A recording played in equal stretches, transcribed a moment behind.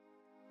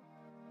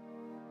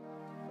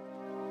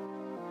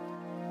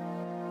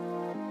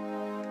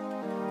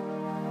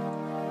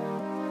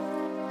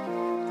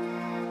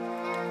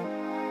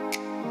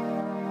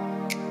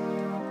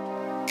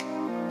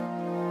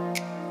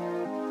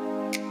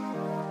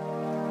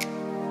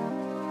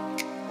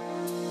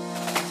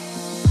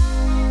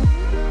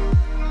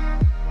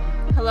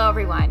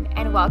everyone,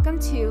 and welcome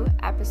to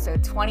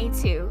episode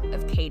 22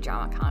 of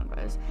K-Drama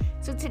Convos.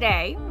 So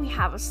today, we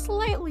have a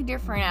slightly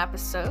different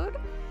episode.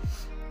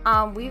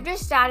 We've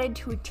decided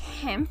to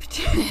attempt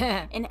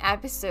an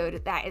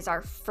episode that is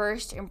our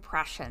first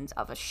impressions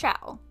of a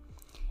show.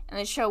 And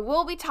the show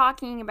we'll be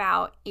talking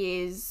about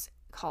is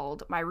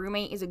called My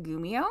Roommate is a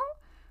Gumio,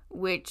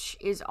 which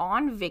is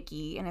on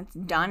Viki, and it's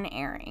done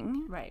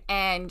airing. Right.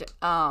 And,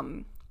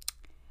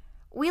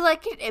 we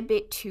like it a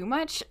bit too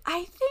much,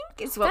 I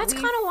think, is what That's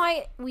kind of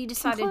why we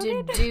decided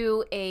concluded. to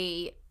do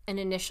an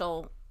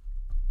initial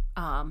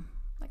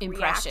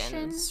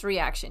impressions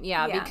reaction.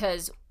 Yeah,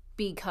 because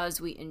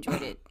we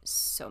enjoyed it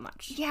so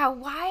much. Yeah,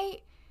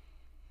 why?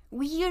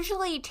 We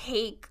usually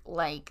take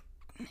like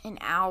an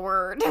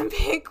hour to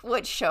pick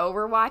what show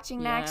we're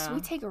watching next. Yeah.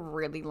 We take a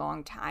really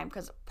long time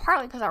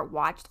partly because our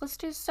watch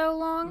list is so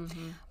long.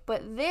 Mm-hmm.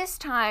 But this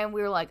time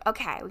we were like,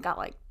 okay, we got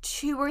like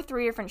 2 or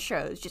 3 different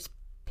shows. Just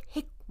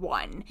pick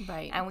one.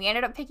 Right. And we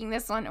ended up picking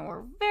this one, and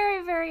we're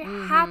very, very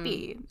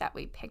happy that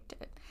we picked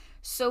it.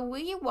 So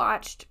we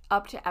watched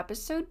up to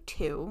episode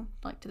 2,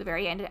 like to the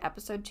very end of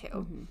episode 2.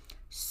 Mm-hmm.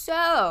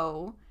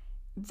 So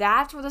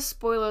that's where the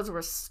spoilers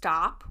were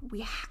stop.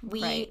 We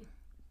Right.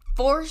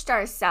 forced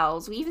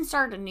ourselves. We even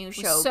started a new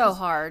show. So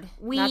hard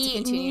We not to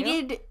continue.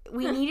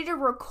 needed to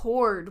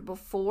record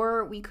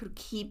before we could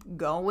keep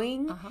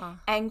going. Uh-huh.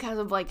 And because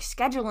of like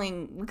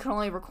scheduling, we could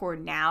only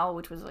record now,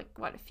 which was like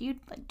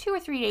 2 or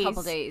 3 days.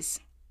 Couple days.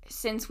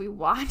 Since we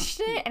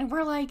watched it, and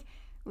we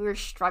were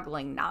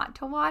struggling not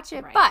to watch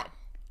it. Right. But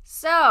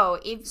so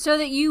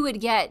that you would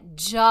get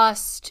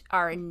just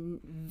our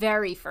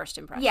very first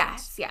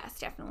impressions. yes,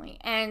 definitely.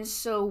 And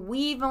so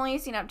we've only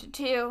seen up to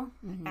 2,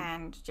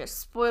 and just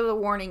spoiler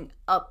warning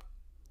up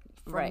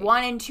for Right.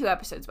 1 and 2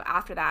 episodes, but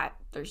after that,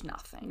 there's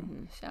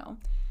nothing. So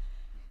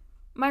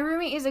My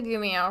Roommate is a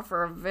Gumio,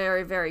 for a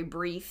very, very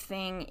brief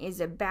thing, is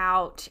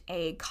about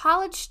a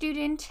college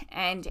student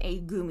and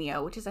a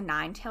Gumio, which is a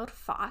 9-tailed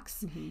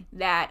fox,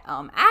 that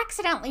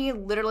accidentally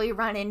literally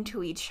run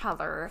into each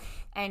other,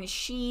 and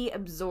she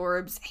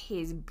absorbs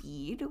his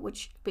bead,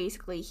 which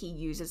basically he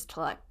uses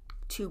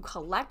to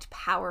collect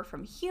power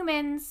from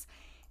humans.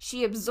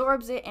 She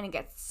absorbs it, and it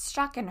gets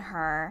stuck in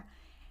her,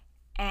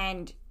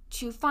 and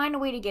to find a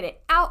way to get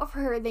it out of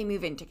her, they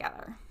move in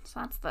together. So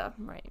that's the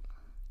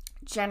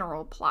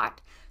general plot.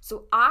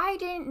 So I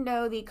didn't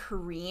know the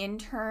Korean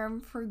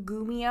term for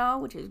Gumio,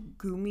 which is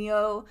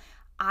Gumio.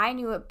 I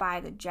knew it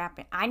by the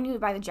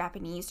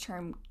Japanese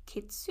term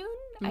Kitsune.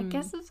 I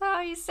guess is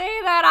how you say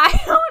that.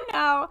 I don't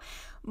know.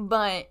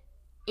 But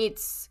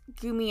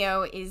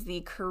Gumio is the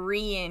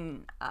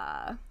Korean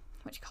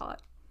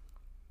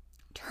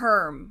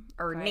term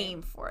or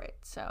name for it.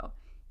 So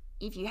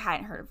if you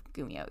hadn't heard of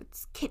Gumio,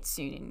 it's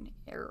Kitsune,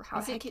 or how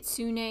Is it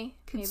Kitsune?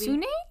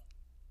 Kitsune? Maybe?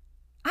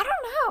 I don't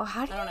know.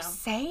 How do you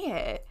say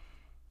it?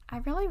 I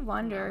really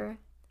wonder.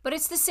 But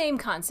it's the same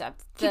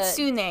concept.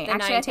 Kitsune.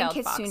 Actually, I think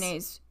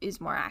Kitsune is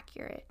more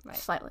accurate,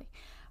 slightly.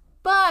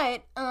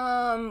 But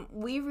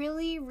we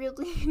really,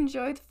 really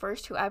enjoyed the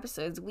first 2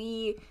 episodes.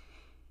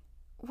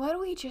 What did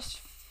we just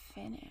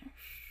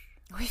finish?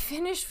 We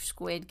finished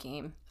Squid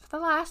Game. The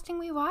last thing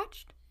we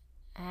watched?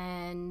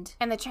 And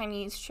the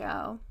Chinese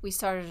show. we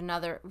started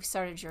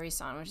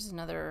Juri-san, which is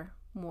another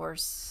more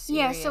serious.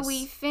 Yeah, so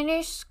we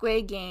finished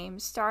Squid Game,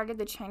 started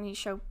the Chinese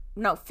show.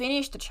 No,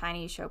 finished the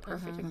Chinese show,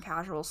 Perfect and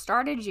Casual,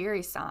 started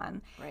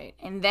Jiri-san. Right.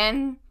 And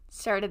then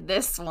started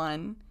this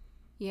one.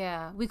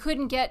 Yeah, we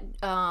couldn't get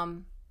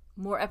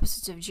more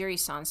episodes of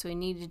Jiri-san, so we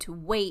needed to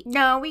wait.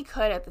 No, we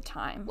could at the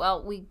time.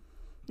 Well,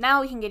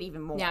 Now we can get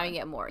even more. now we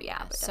get more,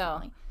 yeah. But So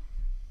definitely.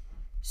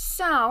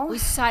 So we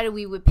decided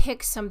we would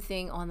pick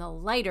something on the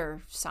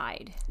lighter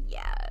side.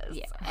 yes.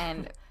 Yeah.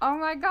 And oh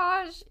my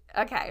gosh.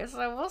 Okay,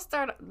 so we'll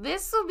start.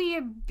 This will be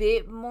a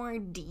bit more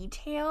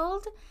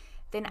detailed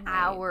than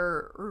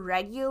our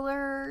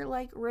regular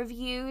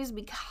reviews,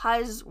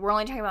 because we're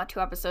only talking about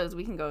 2 episodes.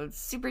 We can go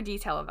super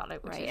detailed about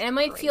it, which Right. is And it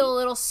might great. feel a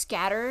little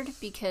scattered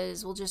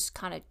because we'll just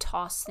kind of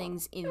toss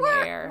things in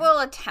there. We'll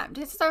attempt.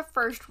 This is our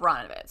first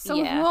run of it, so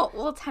Yeah.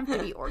 we'll attempt to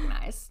be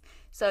organized.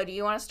 So, do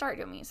you want to start? Do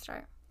you want me to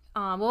start?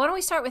 Well, why don't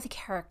we start with the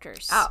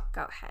characters? Oh,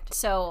 go ahead.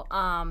 So,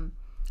 I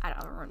don't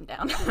have it written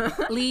down.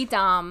 Lee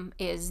Dam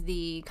is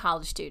the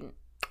college student.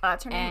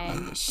 That's her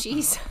name. And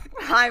she's...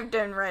 I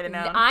didn't write it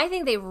down. I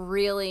think they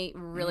really,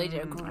 really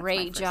did a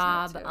great first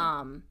job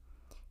note,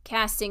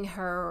 casting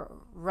her,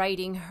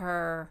 writing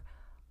her,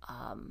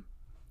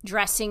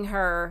 dressing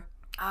her.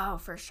 Oh,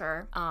 for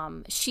sure.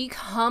 She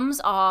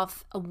comes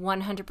off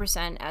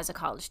 100% as a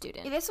college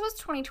student. This was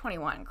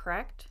 2021,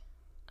 correct?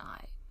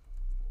 I'm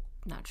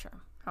not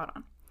sure. Hold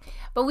on.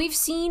 But we've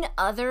seen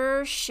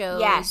other shows.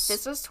 Yes,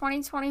 this was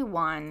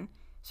 2021.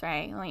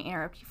 Sorry, let me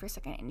interrupt you for a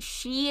second. And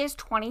she is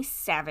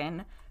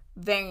 27.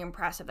 Very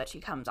impressive that she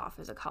comes off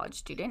as a college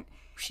student.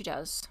 She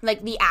does.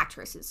 Like, the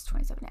actress is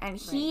 27. And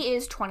he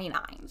is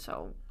 29.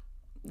 So,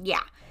 yeah.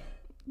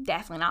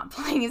 Definitely not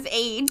playing his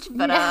age.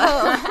 But,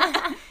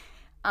 No.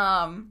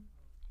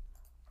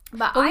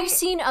 but But we've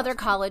seen other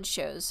college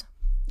shows.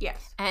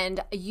 Yes. And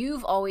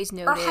you've always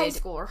noted... Or high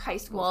school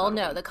Well, clothing.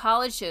 no, the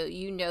college show,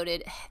 you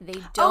noted they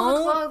the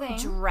don't clothing.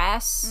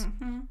 dress...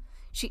 Mm-hmm.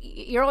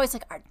 You're always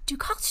like, do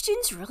college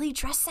students really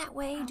dress that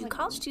way? Do like,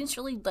 college students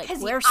really like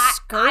 'Cause wear I've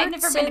skirts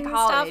never been and to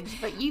college,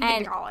 stuff? but you've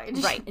been to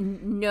college. Right.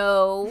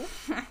 No.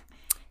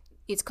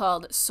 It's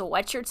called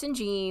sweatshirts and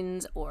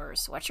jeans or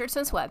sweatshirts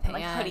and sweatpants.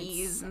 Like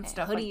hoodies and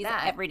stuff hoodies like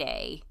that. every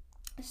day.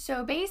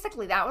 So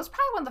basically, that was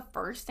probably one of the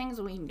first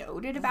things we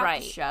noted about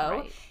the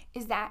show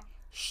is that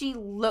she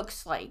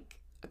looks like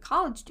a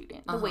college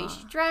student. The way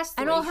she dressed.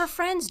 And all her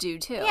friends do,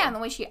 too. Yeah, and the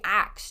way she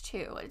acts,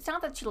 too. It's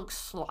not that she looks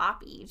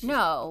sloppy. She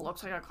just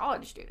looks like a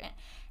college student.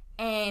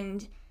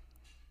 And...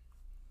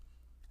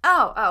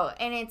 Oh,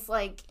 and it's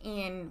like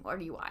in, what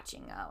are you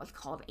watching? What's it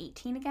called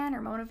 18 again,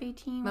 or Moment of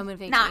 18? Moment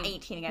of 18. Not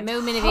 18 again.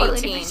 Moment of totally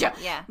 18. different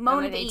show. Yeah.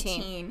 Moment of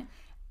 18.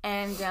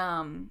 And,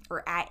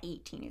 or at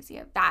 18 is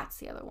that's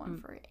the other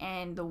one for it.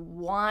 And the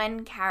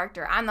one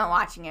character, I'm not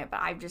watching it,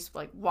 but I've just,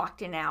 like,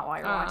 walked in and out while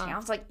you're watching it. I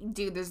was like,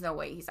 dude, there's no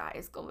way he's a high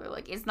schooler.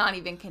 Like, it's not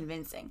even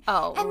convincing.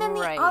 Oh, and then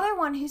the other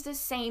one who's the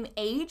same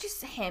age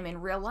as him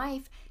in real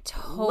life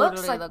totally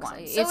looks like one.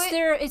 Like, So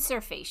it's their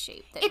face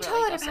shape. That it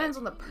really totally depends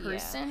on the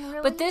person,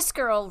 really. But this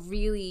girl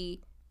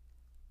really,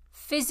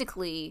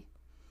 physically,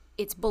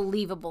 it's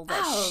believable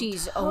that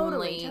she's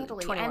only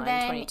 21, and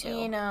then 22.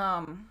 In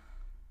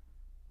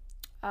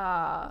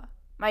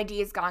My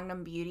Dia's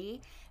Gangnam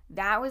Beauty,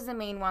 that was the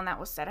main one that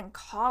was set in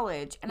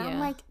college, and I'm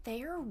like,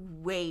 they are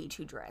way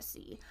too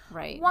dressy.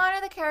 Right. One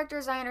of the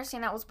characters, I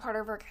understand that was part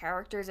of her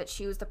character, is that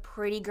she was the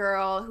pretty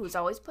girl who's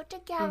always put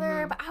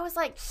together, but I was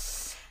like,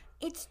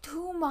 it's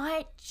too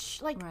much.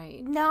 Like,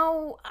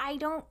 no, I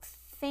don't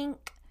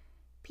think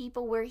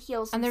people wear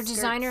heels and their skirts.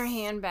 Designer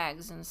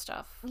handbags and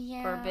stuff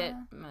were a bit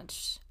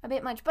much.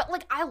 But,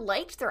 like, I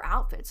liked their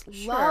outfits.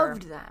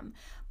 Loved them.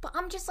 But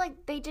I'm just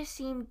like, they just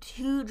seem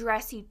too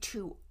dressy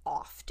too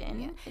often.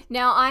 Yeah.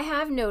 Now, I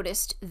have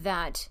noticed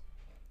that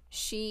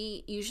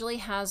she usually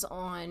has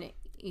on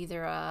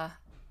either a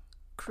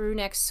crew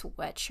neck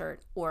sweatshirt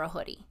or a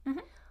hoodie. Mm-hmm.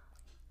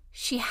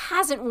 She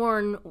hasn't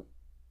worn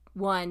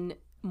one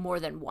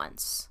more than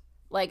once.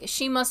 Like,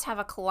 she must have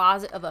a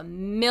closet of a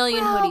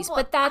million hoodies,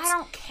 but I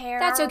don't care.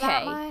 That's okay.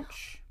 That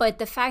much. But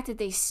the fact that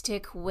they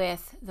stick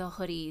with the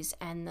hoodies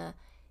and the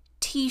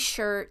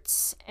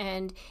T-shirts,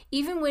 and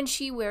even when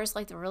she wears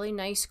like the really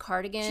nice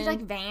cardigan, she's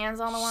like Vans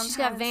on the one. She's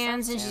got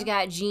Vans and she's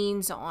got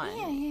jeans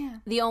on. Yeah.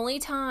 The only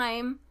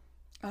time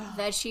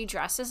that she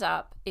dresses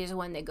up is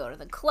when they go to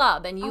the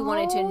club, and you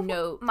wanted to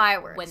note my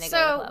word. When they go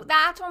to the club. So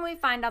that's when we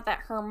find out that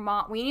her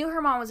mom. We knew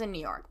her mom was in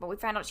New York, but we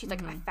found out she's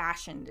like a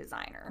fashion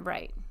designer,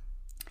 right?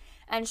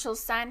 And she'll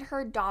send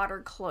her daughter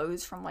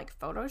clothes from like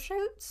photo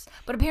shoots.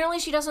 But apparently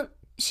she doesn't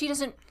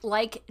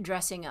like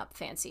dressing up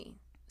fancy,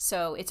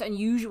 so it's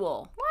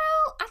unusual.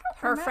 Well, I don't.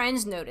 Her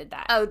friends noted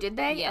that. Oh, did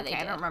they? Yeah, okay, they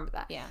did. I don't remember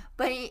that. Yeah,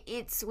 but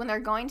it's when they're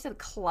going to the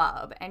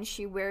club, and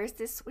she wears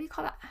this. What do you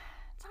call that?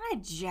 It's not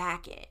a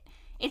jacket.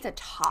 It's a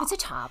top. It's a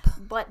top.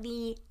 But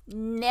the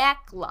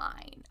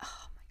neckline,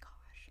 oh my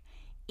gosh,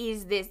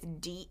 is this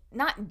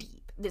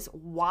this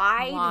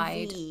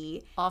wide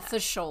V. Off the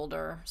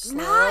shoulder,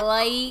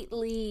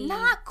 slightly.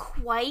 Not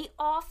quite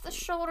off the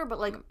shoulder, but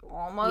like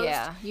almost.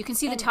 Yeah, you can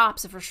see the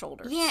tops of her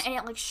shoulders. Yeah, and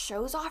it like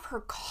shows off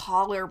her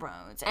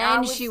collarbones.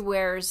 And she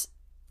wears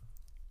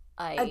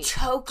a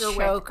choker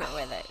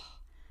with it.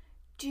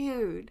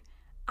 Dude.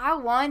 I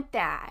want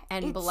that.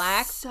 And it's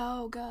black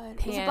so good.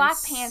 Pants, it's black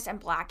pants and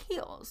black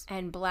heels.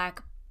 And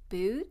black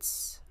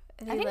boots.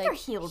 I think they're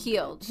heeled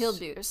boots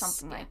or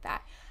something like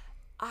that.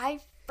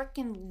 I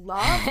freaking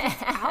love this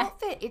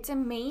outfit. It's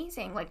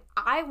amazing. Like,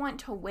 I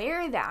want to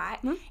wear that.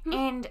 Mm-hmm.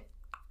 And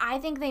I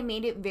think they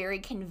made it very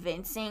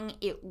convincing.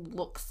 It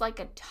looks like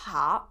a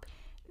top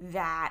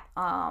that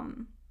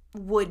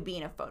would be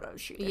in a photo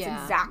shoot. It's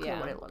exactly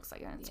what it looks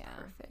like. And it's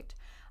perfect.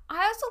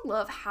 I also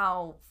love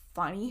how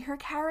funny her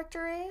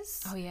character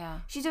is. Oh, yeah.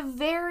 She's a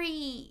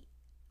very,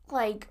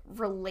 like,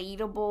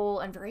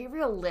 relatable and very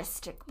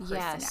realistic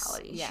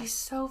personality. Yes. She's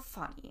so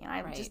funny. And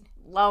I just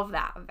love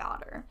that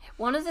about her.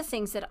 One of the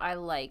things that I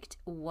liked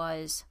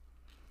was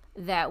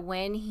that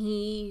when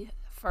he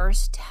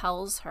first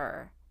tells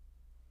her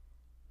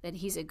that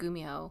he's a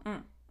Gumiho.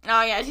 Oh,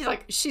 yeah.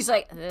 She's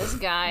like, this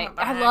guy.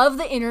 I love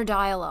the inner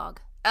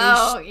dialogue.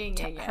 Oh,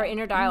 yeah. Her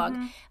inner dialogue.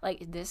 Mm-hmm.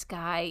 Like, this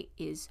guy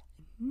is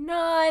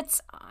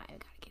nuts. I gotta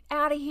get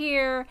out of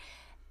here.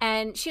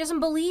 And she doesn't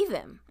believe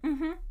him.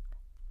 Mm-hmm.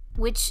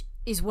 Which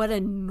is what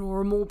a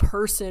normal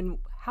person,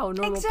 how a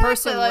normal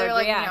person would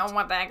react. You know,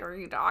 what the heck are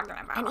you talking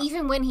about? And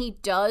even when he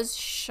does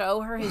show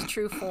her his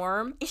true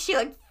form, she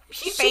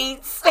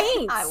faints.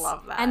 I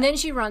love that. And then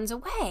she runs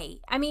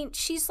away. I mean,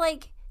 she's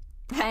like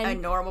a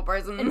normal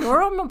person. A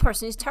normal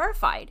person is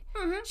terrified.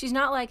 Mm-hmm. She's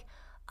not like,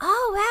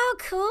 oh, wow,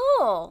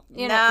 cool.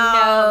 You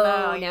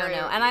know,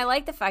 no. And I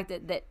like the fact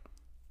that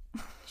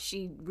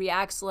she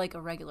reacts like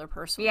a regular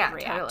person would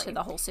react to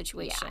the whole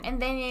situation. Yeah.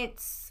 And then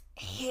it's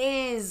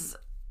his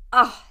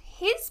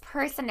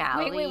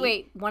personality.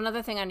 Wait. One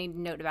other thing I need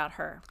to note about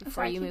her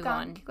before you move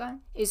on keep going.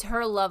 is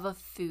her love of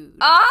food.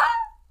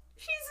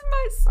 She's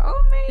my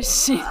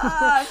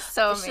soulmate.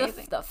 So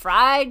amazing. The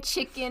fried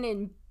chicken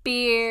and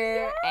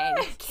beer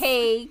and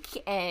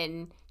cake,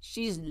 and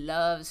she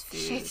loves food.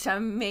 She's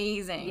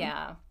amazing.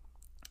 Yeah.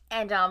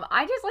 And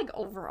I just like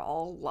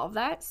overall love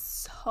that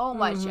so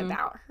much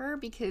about her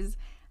because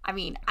I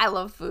mean, I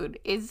love food.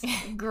 It's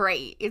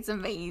great. It's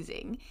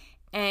amazing.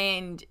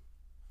 And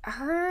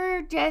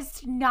her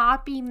just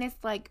not being this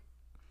like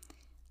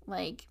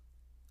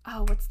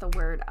oh, what's the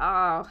word?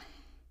 Oh,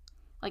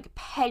 like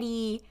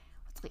petty,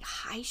 what's like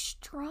high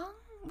strung?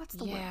 What's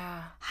the word?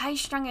 High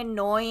strung,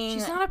 annoying.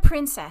 She's not a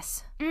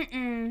princess.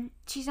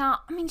 She's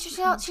not. I mean, she's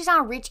not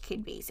a rich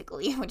kid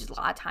basically, which is a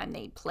lot of time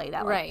they play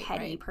that like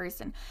petty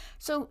person.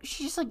 So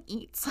she just like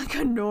eats like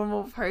a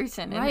normal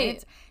person, and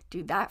it's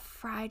dude that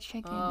fried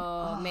chicken.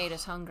 Oh, made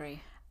us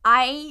hungry.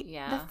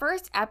 The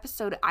first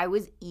episode I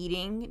was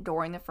eating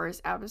during the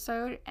first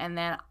episode, and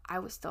then I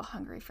was still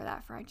hungry for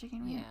that fried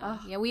chicken.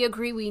 Yeah, we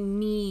agree. We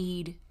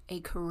need a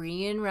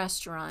Korean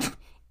restaurant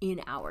in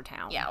our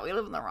town. Yeah, we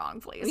live in the wrong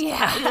place.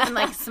 Yeah, we live in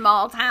like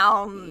small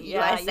town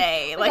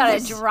USA. Like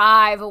gotta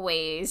drive a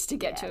ways to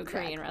get to a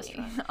Korean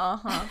restaurant.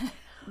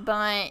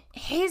 But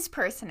his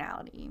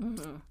personality,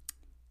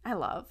 I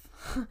love.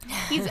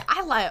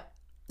 I love.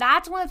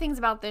 That's one of the things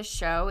about this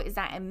show is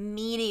that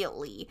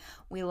immediately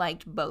we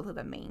liked both of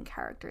the main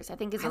characters. I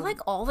think I like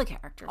all the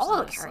characters.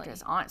 The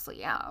characters, honestly,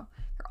 yeah,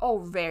 they're all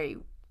very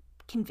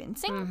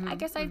convincing. I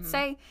guess I'd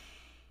say.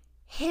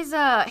 His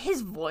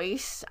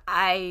voice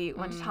I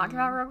want to talk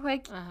about real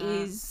quick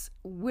is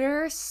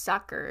we're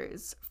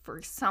suckers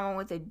for someone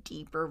with a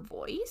deeper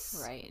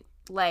voice, right?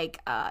 Like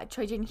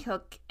Choi Jin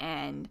Hyuk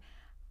and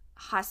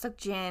Ha Suk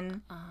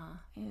Jin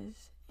is,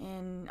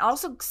 and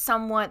also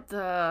somewhat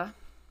the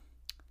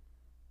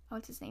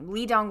what's his name,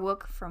 Lee Dong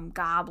Wook from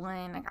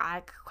Goblin. Like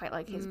I quite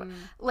like his voice.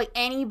 Like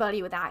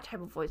anybody with that type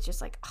of voice, just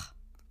like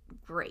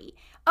great.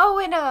 Oh,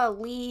 and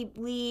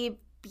Lee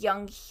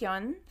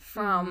Byung-hyun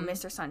from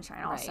Mr.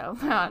 Sunshine also,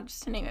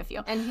 just to name a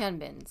few. And Hyun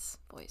Bin's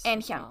voice.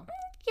 And Hyun.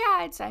 Yeah,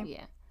 I'd say.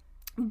 Yeah.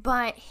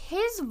 But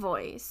his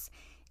voice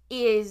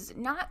is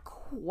not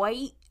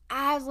quite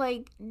as,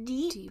 like,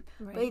 deep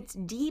right. But it's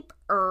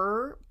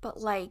deeper, but,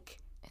 like,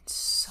 it's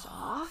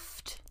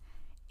soft.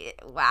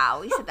 Wow,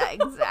 we said that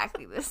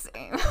exactly the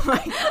same. Oh,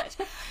 my gosh.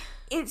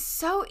 It's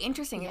so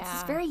interesting. It's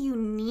this very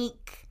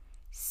unique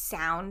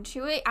sound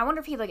to it. I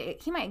wonder if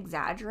he might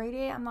exaggerate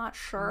it. I'm not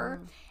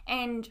sure.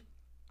 And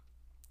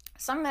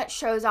something that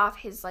shows off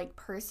his like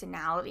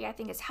personality, I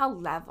think, is how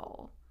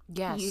level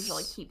he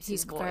usually keeps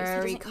his voice.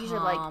 Very he doesn't calm. usually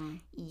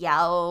like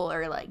yell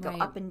or like go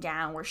up and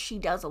down where she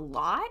does a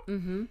lot.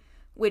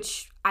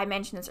 Which I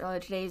mentioned this earlier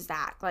today is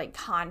that like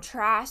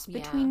contrast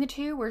between the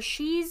two, where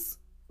she's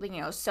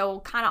so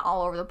kind of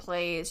all over the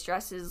place,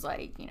 dresses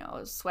like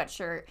a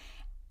sweatshirt,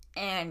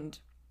 and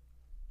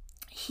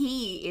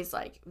he is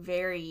like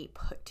very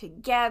put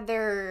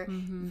together,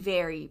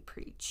 very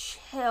pretty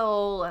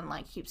chill, and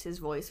like keeps his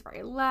voice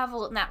very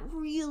level, and that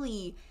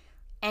really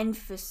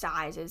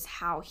emphasizes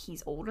how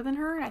he's older than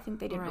her, and I think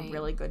they did a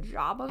really good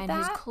job of that. And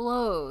his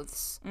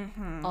clothes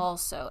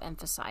also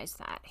emphasize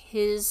that.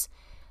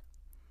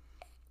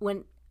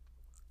 When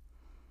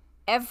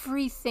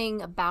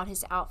everything about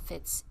his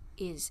outfits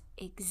is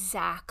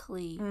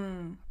exactly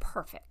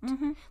perfect.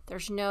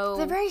 There's no.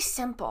 They're very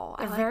simple.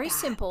 They're very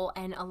simple,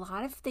 and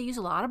they use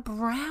a lot of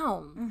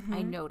brown.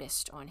 I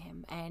noticed on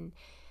him, and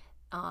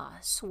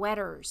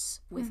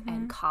sweaters with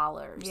and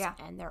collars,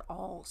 and they're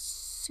all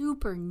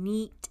super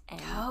neat and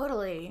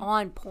totally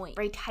on point,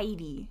 very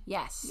tidy.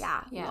 Yes,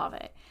 Love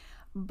it.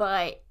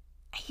 But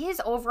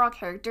his overall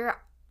character,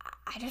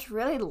 I just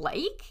really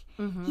like.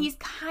 He's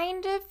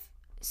kind of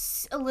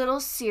a little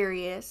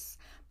serious.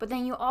 But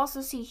then you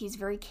also see he's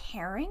very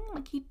caring.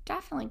 Like, he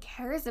definitely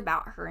cares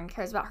about her and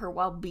cares about her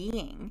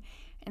well-being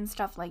and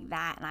stuff like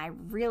that. And I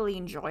really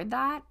enjoyed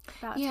that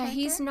about his character.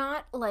 He's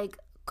not, like,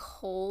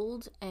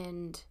 cold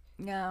and...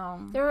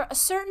 No. There are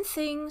certain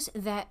things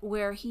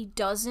where he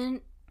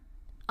doesn't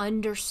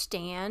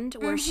understand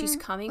where she's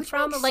coming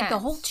from. Like, the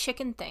whole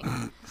chicken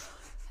thing.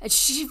 And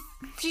she's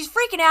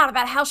freaking out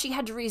about how she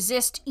had to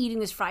resist eating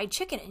this fried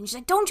chicken. And she's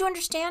like, don't you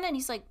understand? And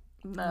he's like,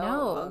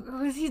 no.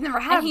 He's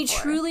never had it And he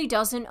truly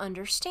doesn't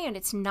understand.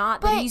 It's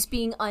not that he's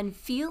being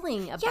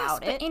unfeeling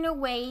about it. But in a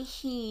way,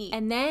 he...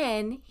 And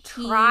then he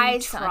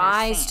tries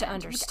to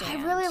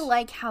understand. I really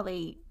like how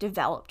they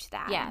developed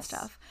that and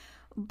stuff.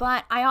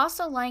 But I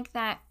also like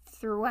that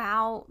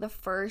throughout the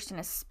first and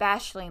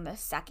especially in the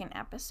second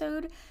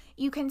episode,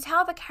 you can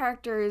tell the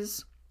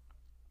characters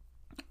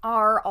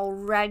are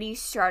already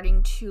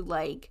starting to,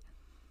 like...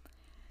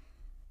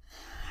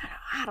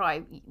 How do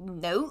I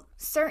note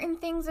certain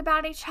things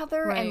about each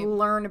other and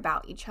learn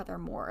about each other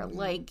more?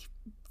 Like,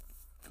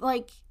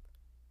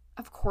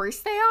 of course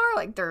they are.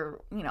 Like, they're,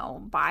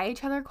 by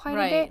each other quite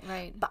a bit.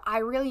 Right. But I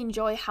really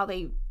enjoy how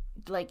they,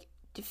 like,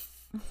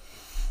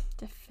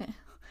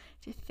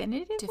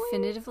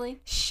 definitively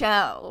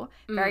show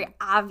very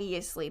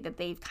obviously that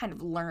they've kind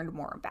of learned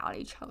more about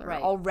each other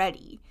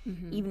already,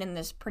 even in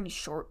this pretty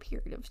short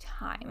period of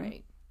time.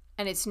 Right.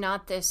 And it's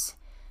not this...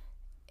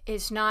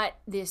 it's not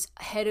this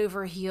head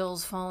over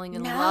heels falling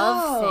in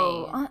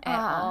love thing at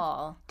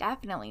all.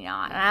 Definitely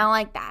not. And I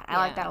like that. I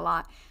like that a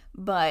lot.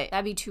 But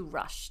that'd be too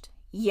rushed.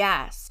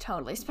 Yes,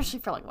 totally. Especially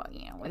for like, well,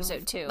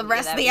 episode 2. The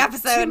rest of the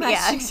episode.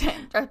 Yeah,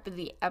 rest of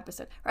the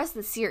episode. Rest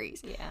of the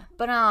series. Yeah.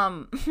 But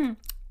I'm gonna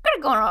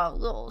go on a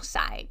little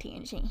side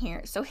tangent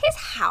here. So his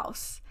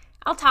house,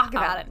 I'll talk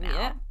about it now.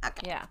 Yeah.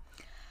 Okay. Yeah.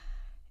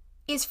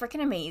 It's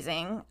freaking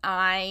amazing.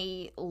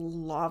 I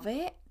love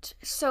it.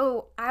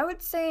 So I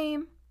would say,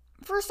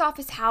 first off,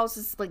 his house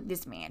is like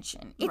this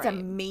mansion. It's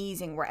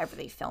amazing wherever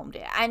they filmed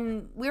it.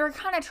 And we were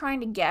kind of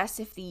trying to guess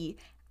if the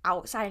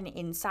outside and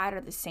inside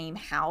are the same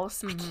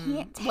house. I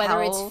can't tell.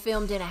 Whether it's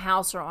filmed in a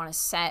house or on a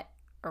set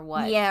or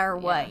what. Yeah, or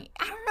what. I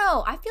don't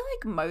know. I feel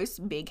like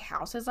most big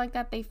houses like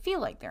that, they feel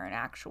like they're an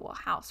actual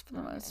house for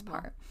the most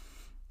part.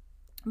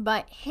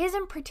 But his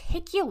in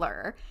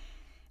particular,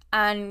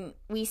 and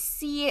we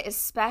see it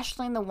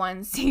especially in the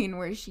one scene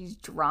where she's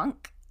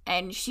drunk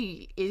and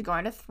she is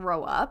going to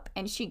throw up,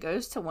 and she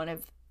goes to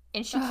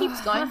and she keeps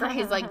going for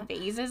his like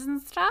vases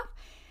and stuff.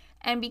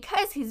 And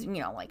because he's,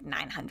 like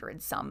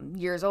 900 some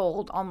years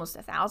old, almost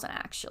 1,000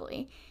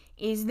 actually,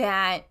 is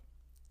that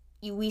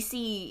we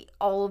see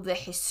all of the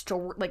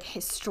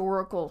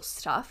historical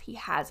stuff he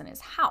has in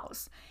his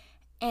house.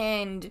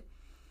 And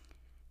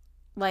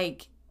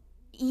like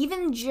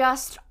even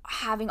just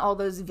having all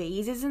those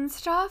vases and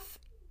stuff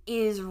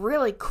is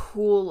really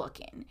cool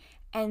looking.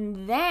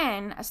 And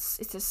then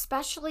it's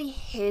especially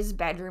his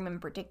bedroom in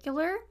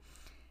particular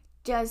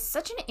does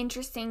such an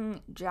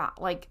interesting job,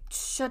 like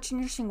such an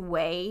interesting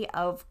way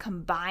of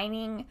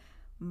combining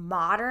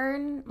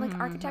modern like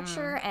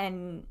architecture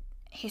and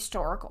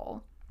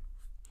historical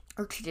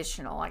or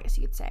traditional, I guess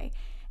you could say.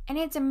 And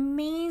it's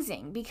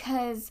amazing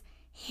because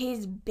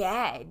his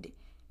bed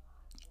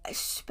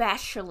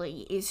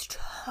especially is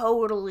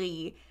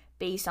totally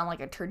based on like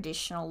a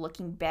traditional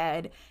looking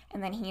bed,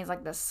 and then he has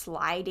like the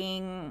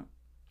sliding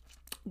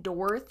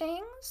door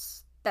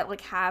things that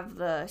like have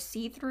the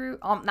see-through,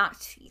 not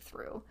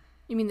see-through.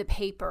 You mean the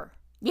paper?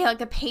 Yeah, like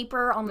the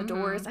paper on the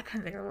doors. I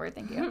couldn't think of the word.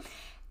 Thank you.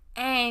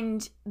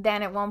 And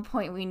then at one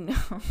point we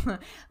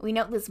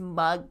know this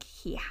mug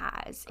he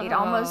has. We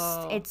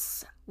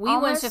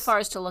went so far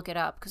as to look it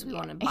up because we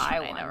want to buy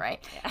one. I know,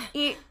 right?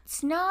 Yeah.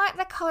 It's not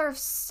the color of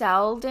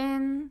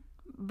Selden,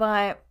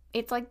 but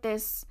it's like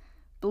this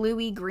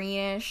bluey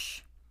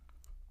greenish,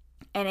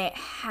 and it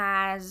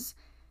has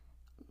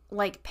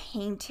like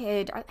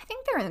painted, I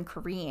think they're in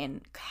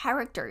Korean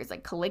characters,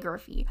 like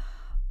calligraphy.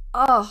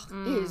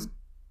 It is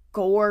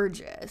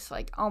gorgeous.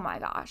 Like, oh my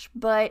gosh.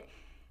 But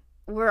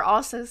we're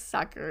also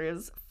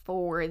suckers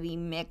for the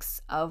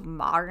mix of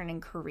modern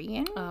and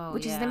Korean,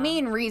 which is the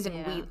main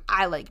reason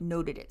I like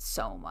noted it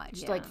so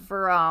much. Like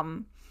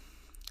for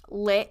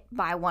Lit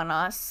by One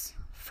Us,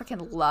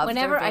 freaking love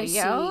whenever their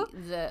video. I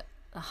see the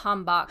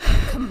Hanbok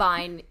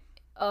combine,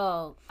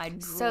 I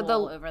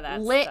drool over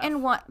that Lit stuff.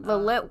 and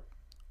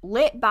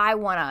Lit by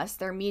One Us,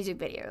 their music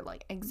video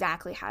like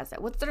exactly has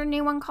that. What's their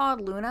new one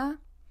called? Luna?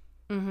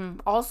 Mm-hmm.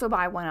 Also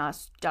by One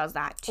Us does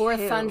that too. Or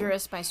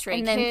Thunderous by Stray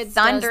and then Kids.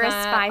 Thunderous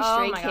by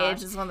Stray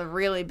Kids is one of the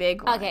really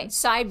big ones. Okay,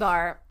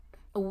 sidebar.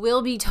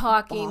 We'll be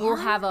talking. We'll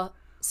have a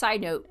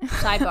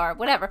sidebar,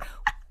 whatever.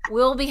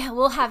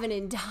 We'll have an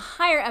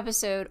entire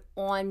episode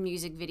on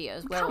music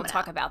videos where we'll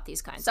talk about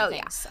these kinds of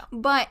things. So,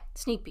 but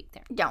sneak peek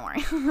there. Don't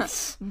worry.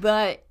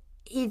 But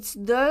it's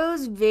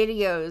those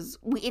videos.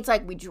 It's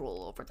like we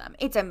drool over them.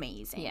 It's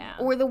amazing. Yeah.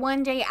 Or the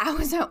one day I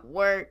was at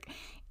work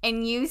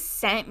and you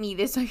sent me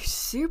this like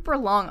super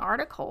long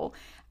article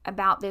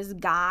about this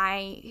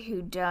guy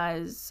who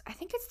does, I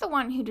think it's the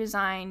one who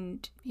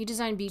designed. He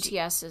designed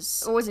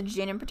BTS's. Or was it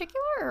Jin in particular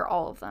or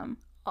all of them?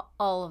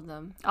 All of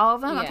them. All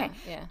of them? Yeah, okay.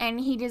 Yeah. And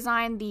he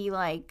designed the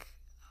like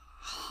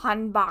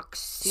hanbok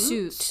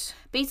suit.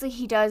 Basically,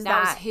 he does that.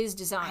 That was his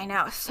design. I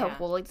know. It's so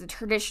cool. Like the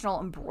traditional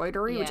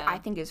embroidery, which I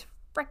think is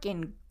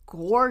freaking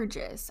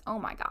gorgeous. Oh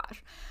my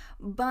gosh.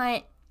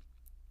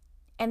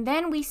 And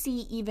then we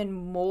see even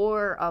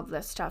more of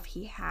the stuff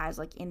he has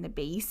like in the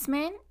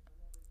basement.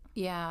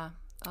 Yeah.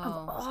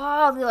 Of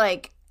all the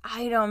like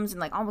items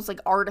and like almost like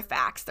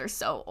artifacts. They're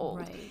so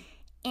old. Right.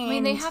 And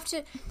I mean,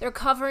 they're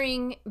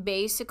covering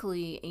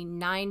basically a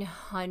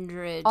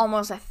 900,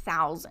 almost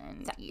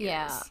 1,000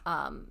 years.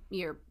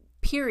 year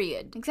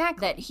period.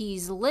 Exactly. That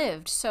he's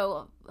lived.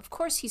 So, of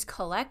course, he's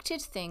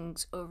collected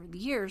things over the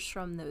years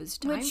from those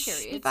time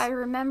periods. If I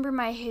remember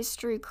my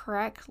history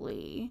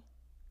correctly,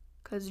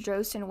 because the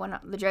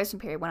Joseon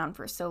period went on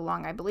for so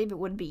long, I believe it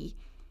would be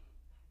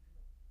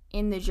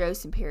in the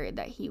Joseon period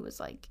that he was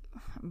like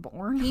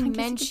born. He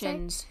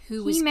mentions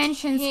who was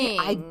king.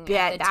 I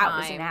bet that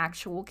was an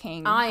actual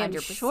king. 100%. I am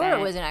sure it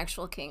was an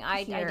actual king.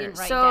 I didn't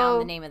write down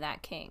the name of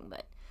that king,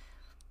 but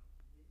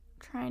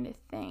trying to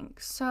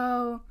think.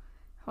 So,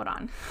 hold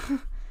on.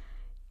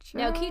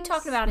 No, keep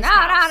talking about his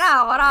house.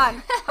 No.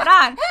 Hold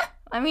on.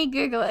 Let me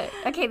Google it.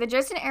 Okay, the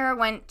Joseon era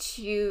went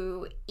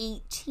to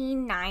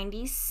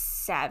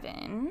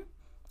 1897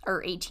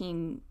 or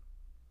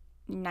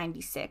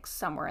 1896,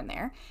 somewhere in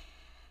there.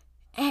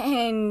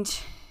 And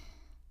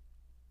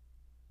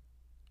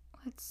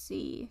let's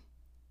see.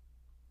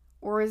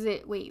 Or is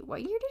it, wait,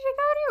 what year did it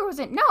go to? Or was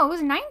it, no, it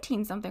was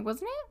 19 something,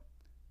 wasn't it?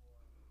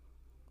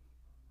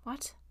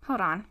 What?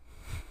 Hold on.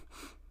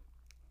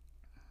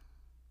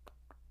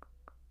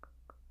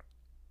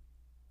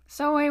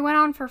 So it went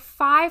on for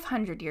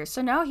 500 years.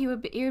 So no, it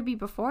would be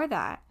before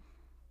that.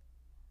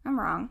 I'm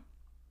wrong.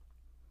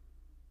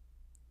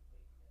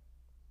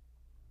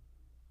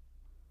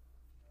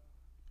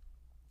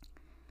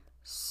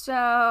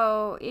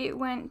 So it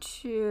went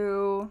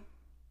to...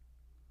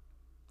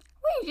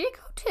 Wait, did it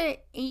go to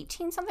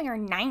 18 something or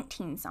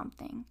 19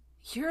 something?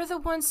 You're the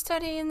one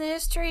studying the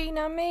history,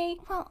 not me.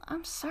 Well,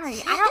 I'm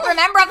sorry. I don't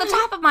remember off the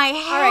top of my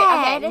head. All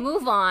right, okay,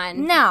 move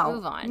on. No.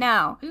 Move on.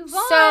 No. Move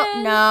on.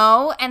 So,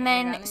 no. And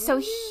then, so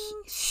he...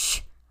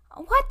 Shh.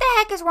 What the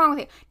heck is wrong with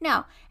you?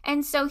 No.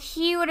 And so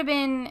he would have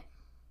been,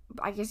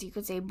 I guess you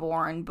could say,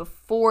 born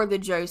before the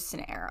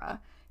Joseon era,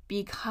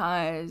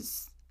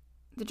 because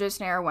the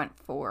Joseon era went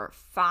for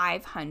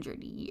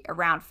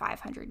around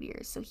 500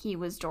 years. So he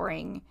was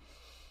during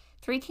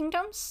 3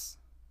 kingdoms,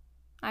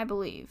 I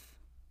believe.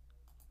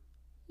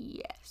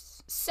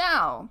 Yes.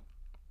 So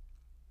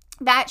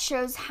that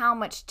shows how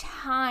much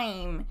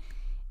time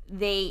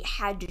they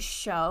had to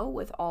show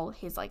with all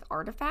his like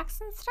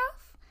artifacts and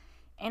stuff.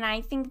 And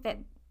I think that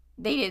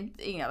they did,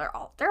 you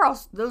know,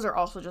 those are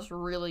also just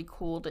really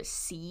cool to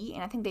see.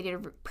 And I think they did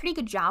a pretty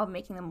good job of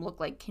making them look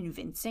like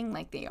convincing,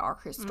 like they are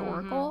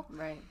historical. Mm-hmm.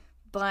 Right.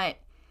 But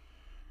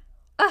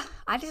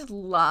I just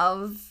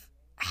love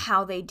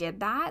how they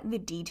did that, the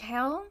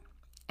detail.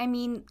 I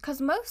mean,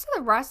 because most of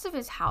the rest of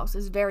his house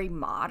is very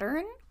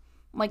modern.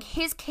 Like,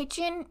 his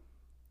kitchen,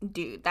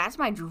 dude, that's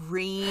my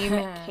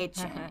dream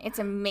kitchen. It's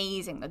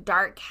amazing. The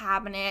dark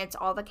cabinets,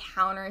 all the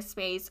counter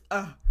space.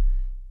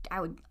 I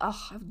would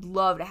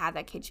love to have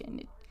that kitchen.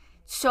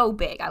 It's so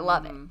big. I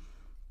love it.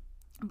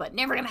 But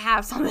never going to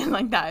have something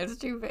like that. It's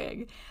too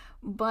big.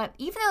 But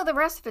even though the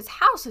rest of his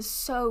house is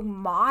so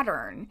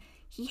modern,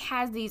 he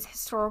has these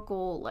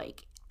historical,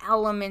 like,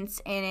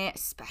 elements in it,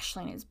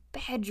 especially in his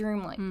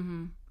bedroom. Like,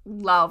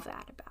 love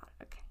that about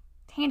it. Okay.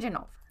 Tangent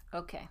over.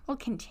 Okay. We'll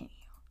continue.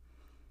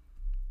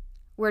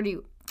 Where do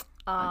you...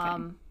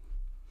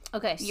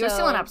 Okay, You're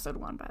still in episode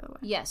 1, by the way.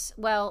 Yes.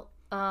 Well,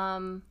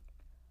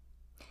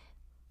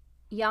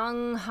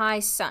 Young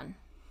Hae-sun.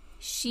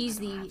 She's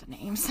the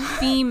names.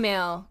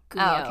 female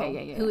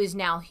Gumyo, yeah. who is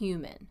now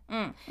human.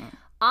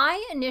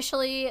 I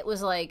initially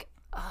was like,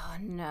 oh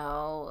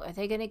no, are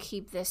they going to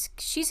keep this?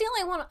 She's the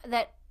only one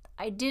that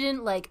I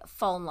didn't like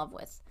fall in love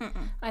with.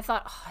 I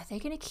thought, oh, are they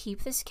going to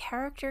keep this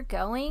character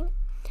going?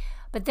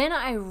 But then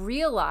I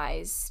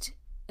realized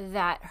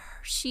that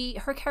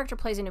her character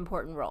plays an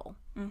important role.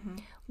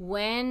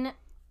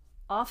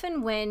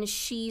 Often when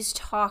she's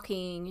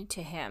talking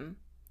to him,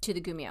 to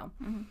the Gumyo,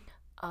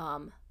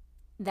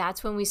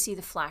 that's when we see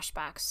the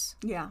flashbacks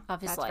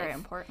of his life. That's very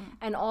important.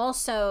 And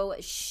also,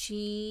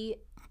 she's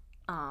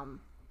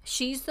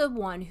the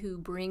one who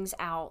brings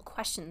out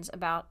questions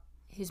about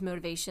his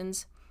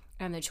motivations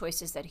and the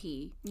choices that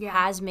he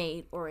has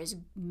made or is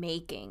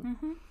making.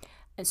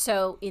 And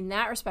so, in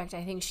that respect,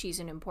 I think she's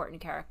an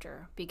important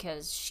character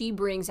because she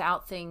brings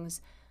out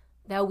things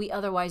that we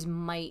otherwise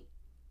might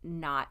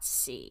not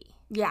see.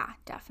 Yeah,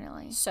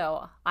 definitely.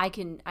 So I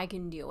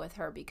can deal with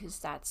her because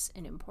that's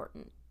an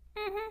important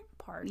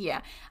part.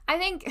 Yeah, I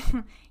think.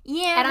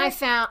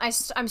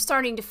 And I'm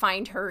starting to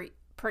find her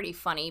pretty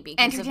funny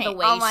because of the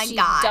way she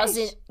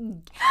doesn't.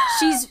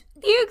 She's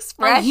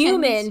a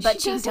human,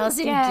 but she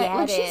doesn't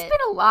get it. She's been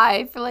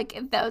alive for like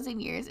 1,000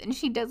 years, and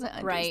she doesn't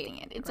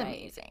understand. It's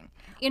amazing.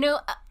 You know,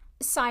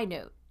 side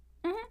note.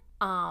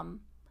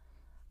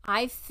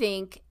 I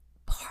think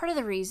part of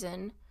the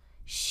reason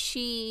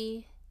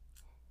she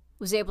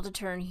was able to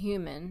turn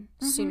human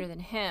sooner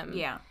than him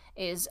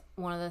is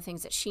one of the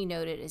things that she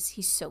noted is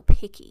he's so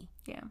picky.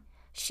 Yeah.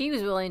 She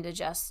was willing to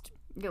just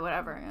do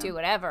whatever. Do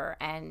whatever,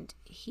 and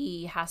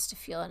he has to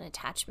feel an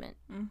attachment.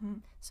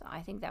 So I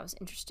think that was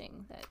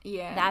interesting.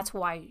 That's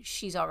why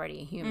she's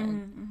already a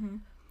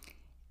human.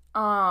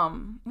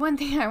 One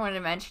thing I wanted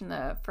to mention in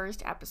the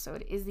first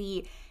episode is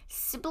the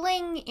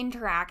sibling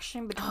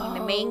interaction between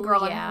the main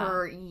girl and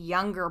her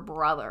younger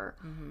brother.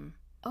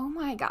 Oh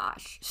my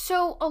gosh.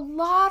 So a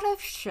lot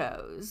of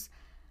shows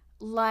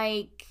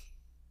like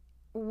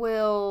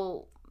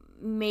will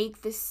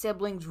make the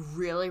siblings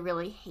really,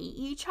 really hate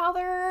each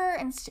other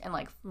and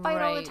like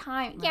fight all the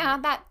time. Yeah,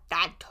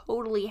 that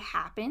totally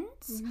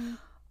happens.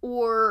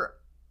 Or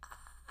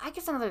I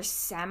guess another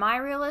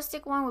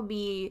semi-realistic one would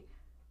be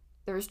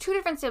there's 2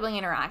 different sibling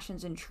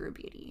interactions in True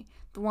Beauty.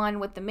 The one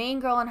with the main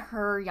girl and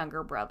her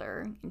younger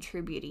brother in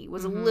True Beauty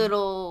was a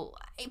little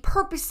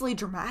purposely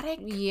dramatic.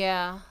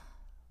 Yeah.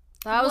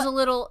 That was a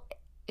little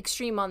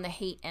extreme on the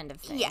hate end of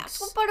things. Yes,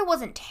 but it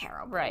wasn't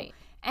terrible. Right.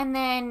 And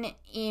then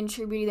in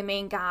True Beauty, the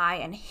main guy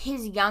and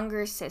his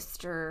younger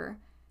sister,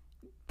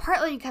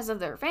 partly because of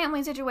their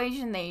family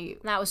situation,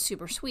 that was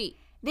super sweet.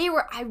 They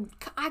were I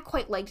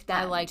quite liked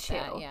that. I liked too.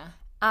 That,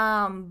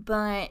 yeah.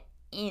 But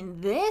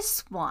in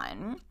this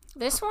one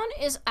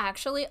is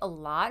actually a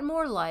lot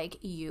more like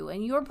you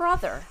and your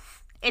brother.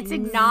 It's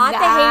not the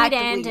hate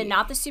end and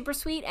not the super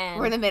sweet end.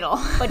 We're in the middle.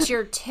 But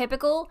your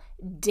typical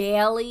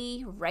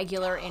daily,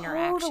 regular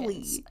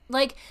interactions.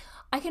 Like,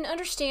 I can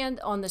understand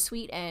on the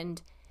sweet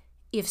end,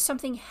 if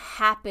something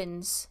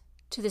happens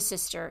to the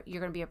sister, you're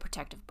going to be a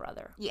protective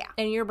brother. Yeah.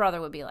 And your brother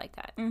would be like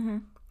that. Mm-hmm.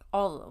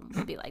 All of them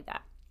would be like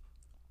that.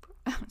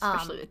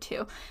 Especially the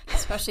two.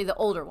 Especially the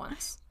older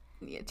ones.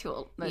 Yeah, two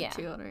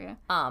older,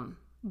 yeah.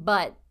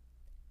 But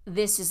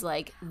this is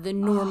like the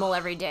normal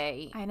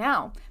everyday. I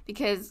know,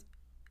 because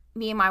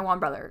me and my one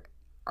brother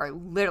are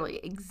literally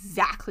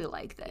exactly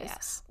like this.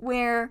 Yes.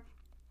 Where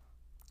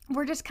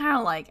we're just kind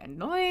of like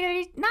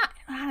annoyed, not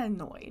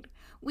annoyed.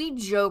 We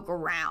joke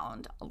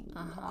around a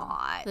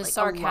lot. The like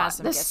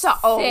sarcasm a lot. gets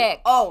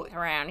thick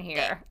around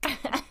here.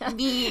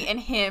 Me and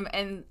him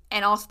and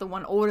also the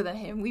one older than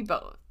him, we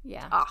both.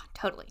 Yeah.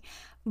 Totally.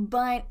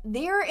 But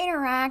their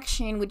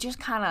interaction with just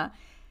kind of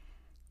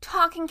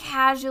talking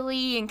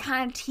casually and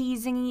kind of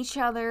teasing each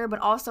other, but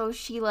also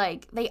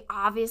they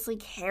obviously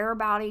care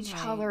about each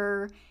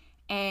other.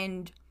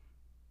 And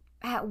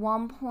at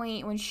one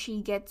point when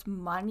she gets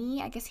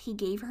money, I guess he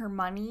gave her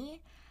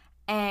money,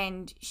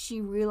 and she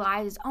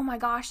realizes, oh my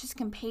gosh, this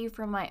can pay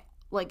for my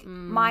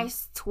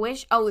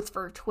tuition. Oh, it's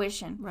for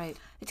tuition. Right.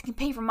 It can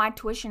pay for my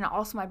tuition and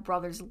also my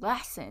brother's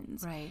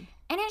lessons. Right.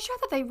 And it shows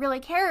that they really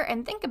care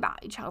and think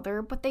about each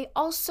other, but they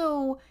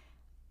also,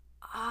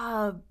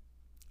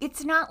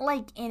 it's not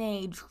like in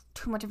a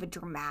too much of a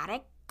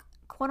dramatic,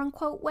 quote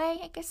unquote way,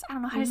 I guess. I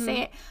don't know how to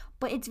say it,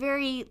 but it's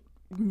very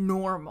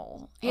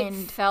normal. It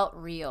felt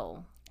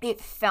real. It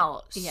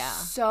felt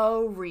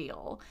so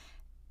real.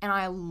 And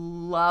I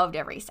loved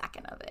every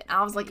second of it.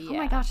 I was like, oh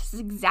my gosh, this is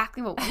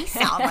exactly what we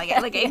sound like.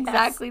 Like,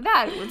 exactly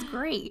that. It was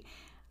great.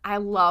 I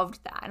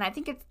loved that. And I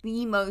think it's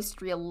the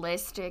most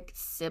realistic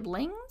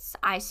siblings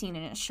I've seen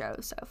in a show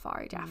so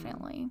far,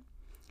 definitely.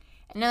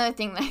 Another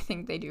thing that I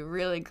think they do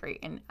really great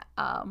in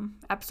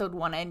episode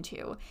 1 and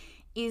 2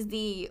 is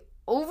the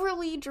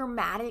overly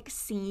dramatic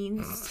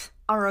scenes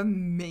are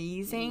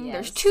amazing. Yes.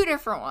 There's 2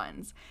 different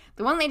ones.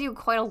 The one they do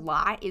quite a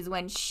lot is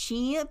when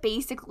she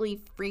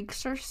basically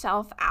freaks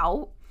herself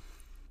out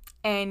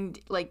and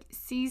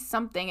sees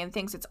something and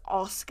thinks it's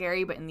all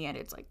scary, but in the end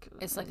it's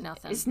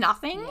nothing. It's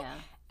nothing. Yeah.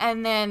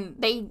 And then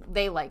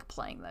they like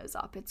playing those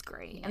up. It's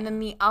great. Yeah. And then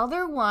the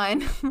other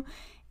one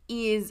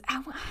is,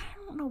 I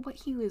don't know what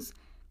he was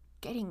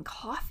getting,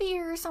 coffee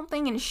or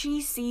something, and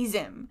she sees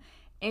him.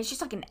 And it's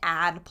just like an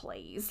ad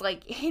plays.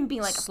 Like him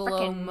being like a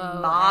freaking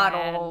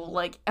model.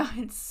 Ad.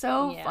 It's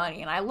so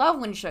funny. And I love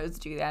when shows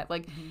do that.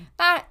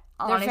 That,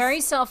 honestly, they're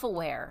very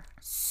self-aware.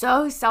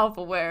 So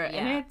self-aware. Yeah.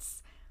 And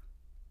it's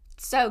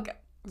so good.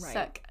 Right.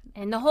 So good.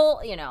 And the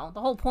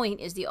whole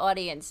point is the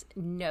audience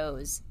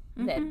knows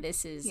that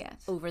this is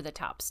over the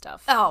top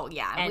stuff. Oh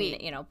yeah,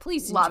 and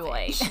please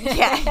enjoy.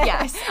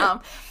 Yes.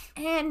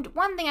 And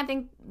one thing I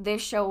think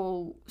this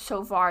show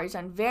so far has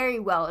done very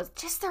well is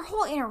just their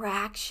whole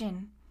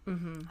interaction.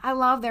 Mm-hmm. I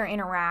love their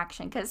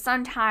interaction because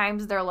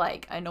sometimes they're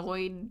not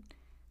annoyed.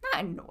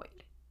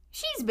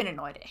 She's been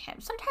annoyed at him.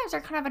 Sometimes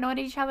they're kind of annoyed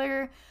at each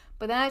other,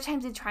 but then other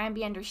times they try and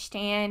be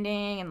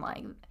understanding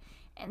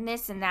and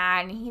this and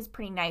that, and he's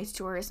pretty nice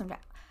to her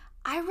sometimes.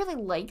 I really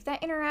like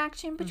that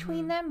interaction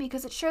between them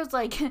because it shows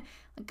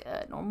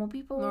normal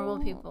people. Normal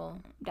people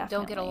definitely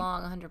don't get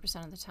along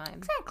 100% of the time.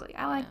 Exactly.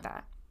 I like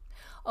that.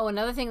 Oh,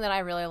 another thing that I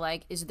really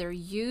like is their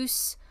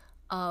use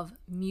of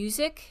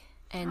music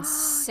and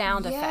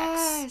sound effects.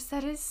 Yes,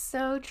 that is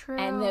so true.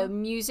 And the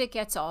music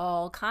gets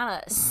all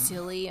kind of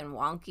silly and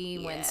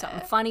wonky when something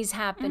funny's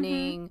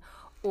happening.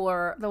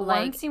 Or the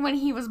one scene when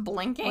he was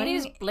blinking. When he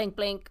was blink,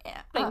 blink,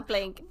 blink,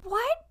 blink.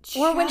 What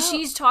show? Or when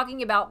she's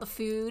talking about the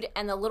food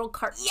and the little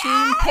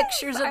cartoon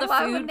pictures of the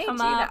food come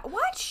up.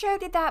 What show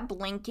did that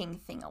blinking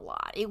thing a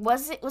lot?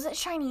 Was it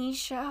Chinese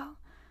show?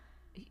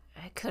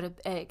 It could have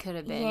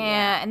been.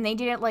 Yeah, and they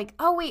did it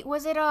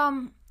was it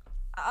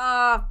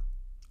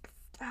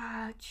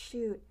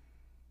shoot.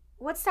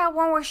 What's that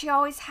one where she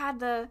always had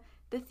the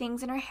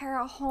things in her hair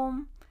at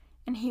home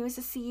and he was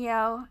the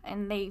CEO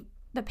and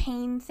the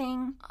pain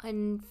thing?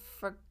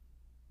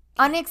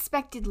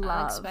 Unexpected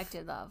Love.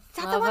 Unexpected Love.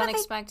 Love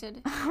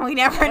Unexpected? We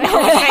never know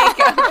which way it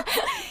goes.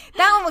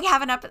 That one we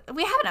have an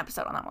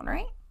episode on that one,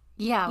 right?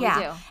 Yeah, we do.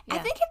 Yeah. I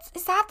think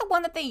is that the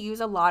one that they use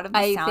a lot of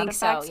the sound effects?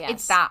 So, yes.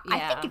 It's that. Yeah.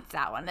 I think it's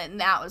that one,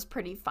 and that was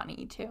pretty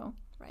funny too.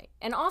 Right.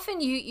 And often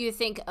you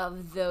think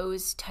of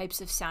those types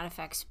of sound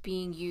effects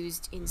being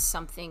used in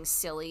something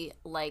silly,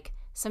 like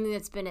something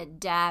that's been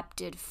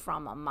adapted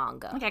from a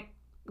manga. Okay.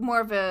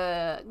 More of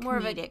a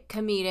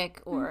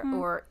comedic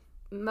or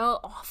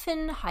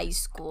often high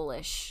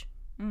schoolish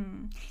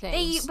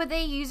things. But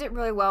they use it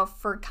really well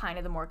for kind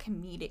of the more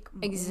comedic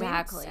moments.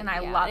 Exactly. And I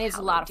love it's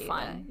a lot of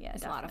fun. Yeah,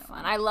 it's a lot of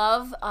fun. I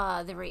love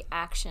the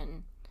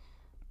reaction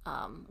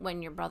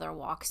when your brother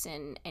walks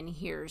in and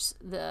hears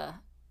the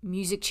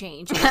music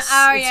change. It's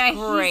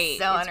great. He's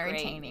so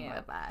entertaining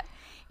with that.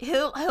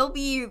 He'll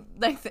be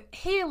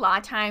a lot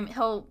of time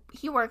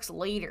he works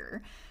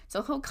later.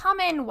 So he'll come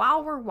in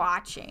while we're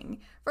watching.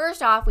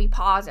 First off, we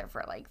pause it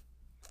for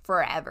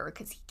forever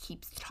because he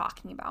keeps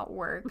talking about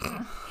work.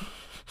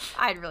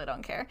 I really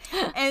don't care.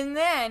 And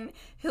then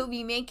he'll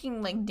be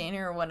making like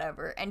dinner or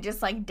whatever and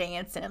just like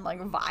dancing and like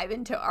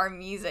vibing to our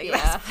music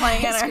that's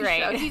playing on our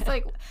show. He's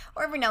like,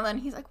 or every now and then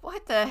he's like,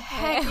 what the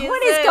heck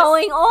what is is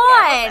going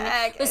on?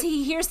 Yeah, because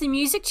he hears the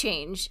music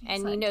change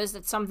and he knows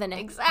that something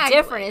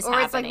different is or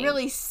happening. It's like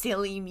really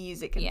silly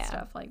music and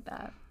stuff like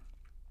that.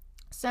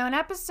 So in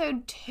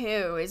episode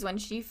 2 is when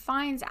she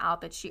finds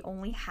out that she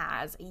only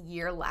has a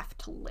year left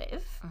to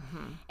live.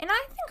 And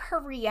I think her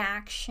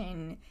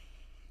reaction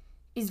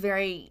is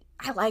I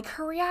like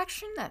her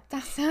reaction.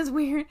 That sounds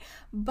weird.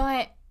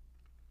 But,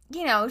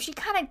 you know, she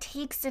kind of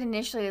takes it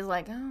initially as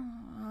like,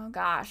 oh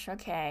gosh,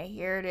 okay,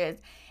 here it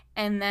is.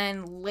 And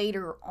then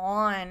later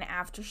on,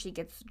 after she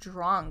gets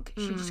drunk,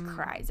 she just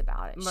cries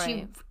about it.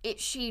 Right.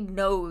 She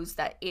knows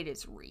that it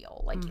is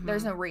real. Like,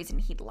 there's no reason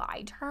he'd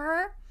lied to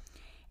her.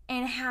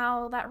 And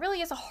how that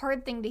really is a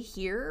hard thing to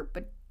hear,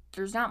 but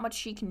there's not much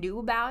she can do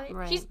about it.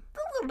 Right. She's a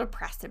little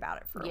depressed about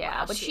it for a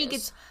while, but she is.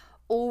 gets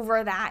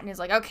over that and is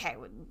like, okay,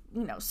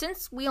 you know,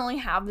 since we only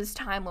have this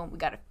time, we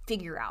got to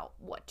figure out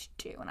what to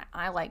do. And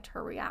I liked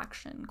her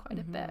reaction quite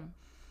a bit.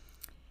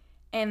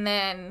 And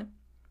then,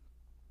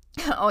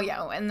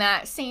 and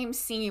that same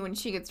scene when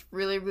she gets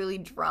really, really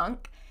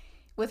drunk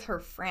with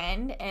her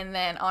friend, and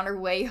then on her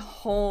way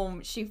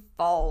home, she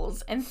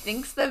falls and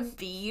thinks the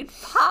bead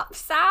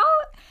pops out.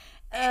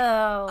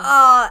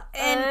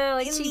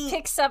 And she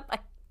picks up a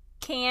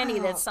candy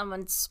that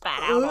someone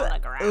spat out on the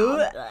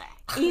ground.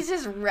 He's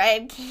just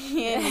red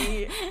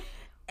candy.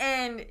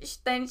 And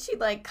then she,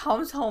 like,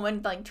 comes home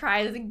and, like,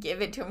 tries to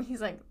give it to him. He's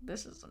like,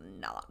 this is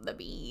not the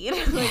bead.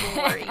 Like,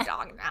 what are you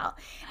talking about?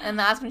 And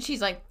that's when she's,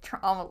 like,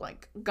 almost,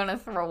 like, gonna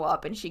throw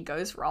up. And she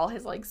goes for all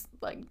his, like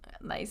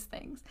nice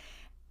things.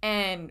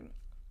 And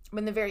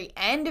when the very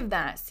end of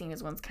that scene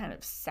is when it's kind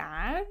of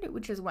sad,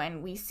 which is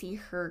when we see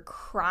her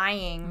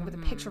crying with a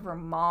picture of her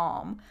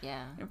mom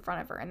in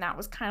front of her. And that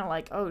was kind of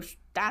like,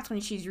 that's when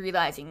she's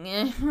realizing,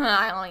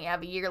 I only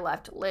have a year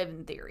left to live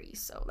in theory.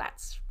 So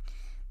that's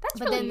but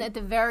really... then at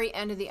the very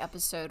end of the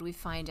episode, we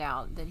find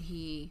out that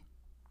he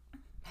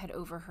had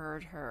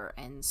overheard her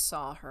and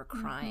saw her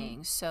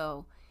crying.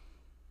 So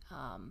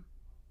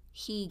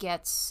he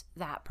gets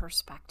that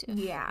perspective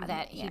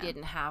that he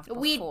didn't have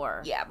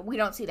before. But we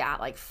don't see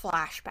that, like,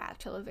 flashback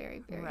till the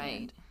very, very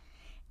end.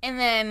 And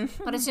then...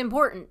 But it's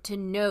important to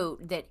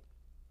note that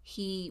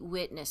he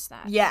witnessed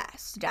that.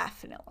 Yes,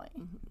 definitely.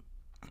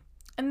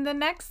 And the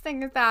next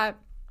thing is that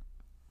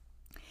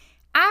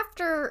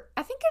after...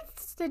 I think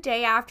it's the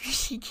day after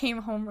she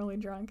came home really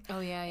drunk. Oh,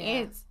 yeah.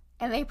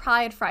 And they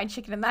probably had fried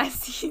chicken in that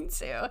scene,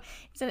 too.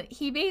 So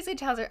he basically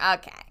tells her,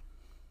 okay,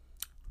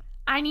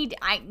 I'm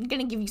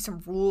gonna give you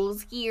some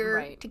rules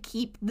here to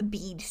keep the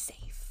bead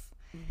safe.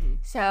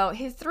 So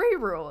his 3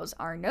 rules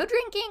are no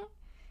drinking,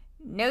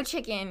 no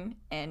chicken,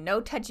 and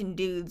no touching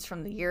dudes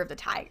from the Year of the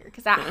Tiger,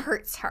 because that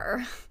hurts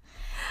her.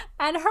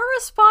 And her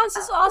response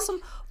is awesome.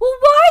 Well,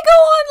 why go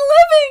on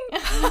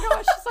living? Oh my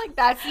gosh, she's like,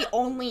 that's the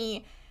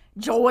only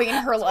joy in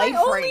her life right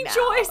now. Only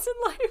joys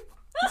in life.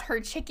 It's her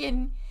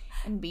chicken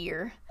and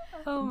beer.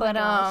 Oh my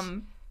gosh.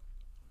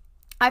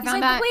 I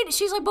found that.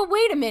 She's like, but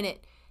wait a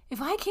minute.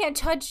 If I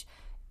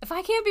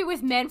can't be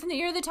with men from the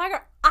Year of the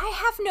Tiger, I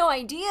have no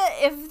idea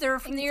if they're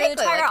from the Year of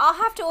the Tiger. I'll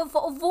have to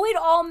avoid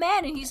all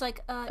men. And he's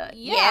like,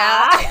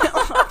 yeah.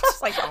 I'm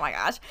just like, oh my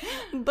gosh.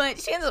 But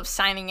she ends up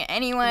signing it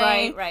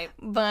anyway. Right.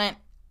 But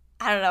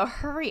I don't know.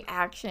 Her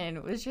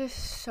reaction was just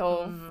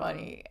so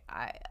funny.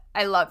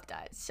 I loved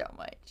that so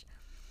much.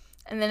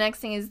 And the next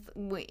thing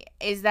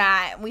is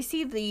that we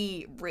see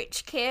the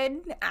rich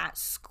kid at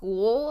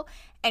school,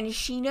 and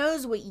she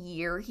knows what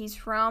year he's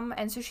from.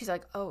 And so she's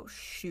like, oh,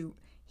 shoot.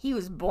 He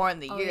was born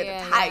the year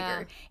of the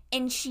tiger.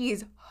 And she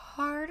is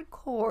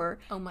hardcore.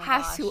 Oh my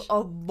gosh. To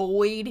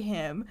avoid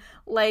him.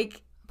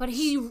 Like. But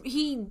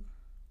he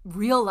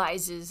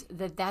realizes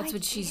that that's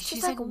what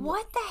she's like,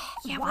 what the heck?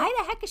 Yeah, why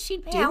the heck is she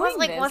doing I was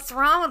like, this? what's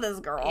wrong with this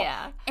girl?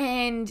 Yeah.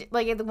 And,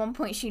 like, at the one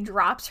point, she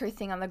drops her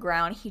thing on the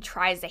ground. He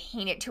tries to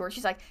hand it to her.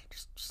 She's like,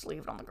 just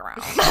leave it on the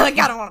ground. Like,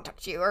 I don't want to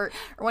touch you. Or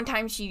one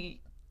time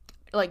she,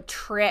 like,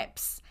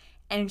 trips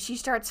and she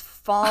starts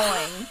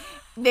falling.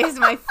 This is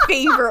my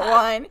favorite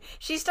one.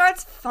 She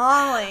starts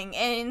falling,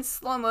 and in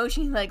slow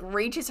motion, he, like,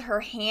 reaches her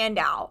hand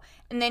out.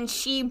 And then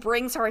she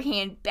brings her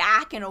hand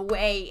back and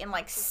away and,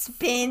 like,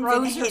 spins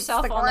and hits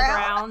herself on the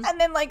ground. And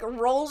then, like,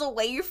 rolls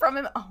away from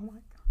him. Oh, my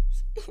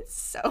gosh. It's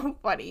so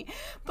funny.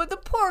 But the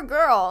poor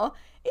girl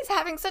is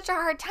having such a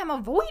hard time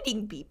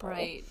avoiding people.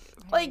 Right.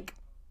 Like.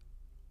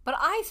 But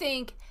I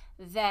think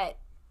that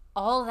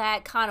all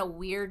that kind of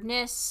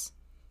weirdness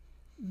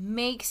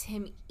makes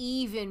him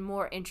even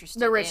more interested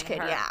in her. The rich kid,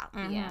 yeah.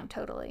 Mm-hmm, yeah,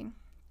 totally.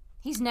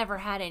 He's never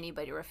had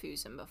anybody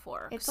refuse him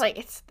before. It's like,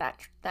 it's that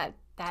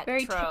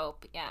very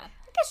trope, yeah.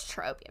 I guess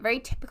trope, yeah, very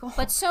typical.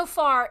 But so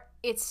far,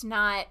 it's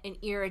not an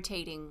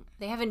irritating,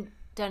 they haven't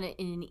done it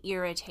in an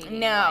irritating way.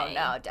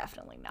 No,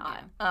 definitely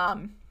not. Yeah.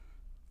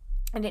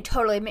 And it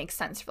totally makes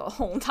sense for the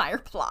whole entire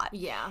plot.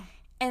 Yeah.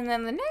 And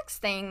then the next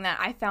thing that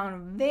I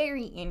found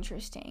very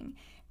interesting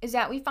is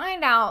that we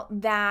find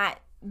out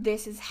that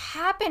this has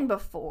happened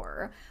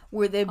before,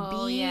 where the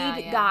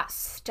bead got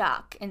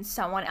stuck in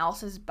someone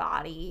else's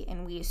body,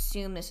 and we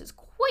assume this is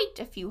quite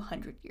a few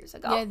hundred years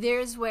ago. Yeah,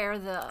 there's where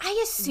the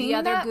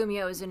other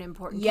Gumiho is an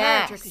important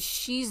character, because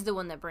she's the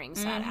one that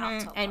brings that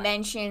out to light. And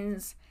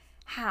mentions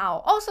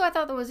how, also I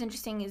thought that was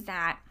interesting is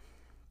that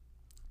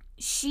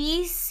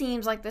she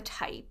seems like the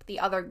type, the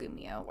other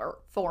Gumiho, or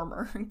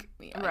former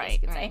Gumiho, I guess you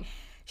could say.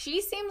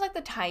 She seems like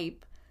the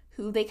type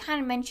who they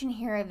kind of mention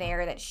here or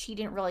there that she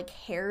didn't really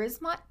care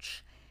as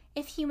much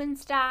if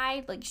humans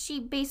died. Like, she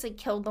basically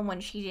killed them when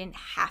she didn't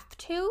have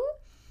to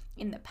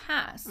in the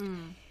past.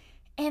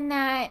 And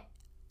that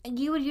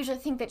you would usually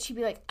think that she'd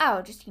be like,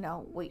 oh, just,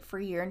 wait for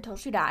a year until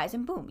she dies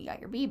and boom, you got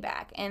your bee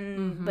back.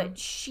 And but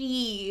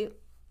she,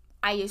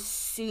 I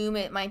assume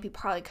it might be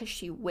probably because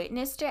she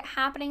witnessed it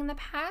happening in the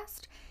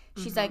past.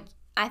 She's like,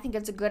 I think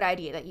it's a good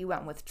idea that you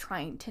went with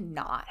trying to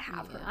not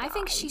have her die. I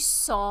think she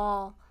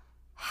saw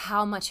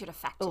how much it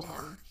affected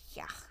him.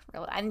 Yeah,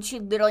 really. And she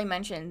literally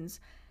mentions,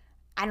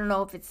 I don't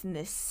know if it's in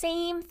the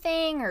same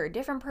thing or a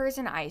different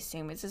person. I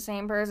assume it's the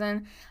same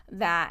person,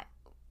 that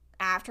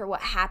after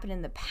what happened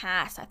in the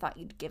past, I thought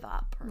you'd give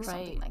up or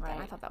something like that.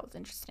 I thought that was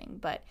interesting.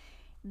 But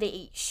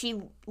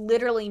she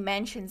literally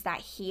mentions that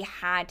he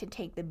had to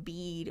take the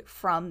bead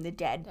from the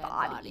dead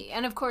body.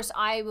 And of course,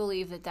 I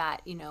believe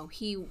that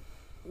he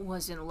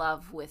was in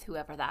love with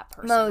whoever that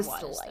person was.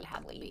 Most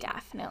likely,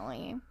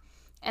 definitely.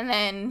 And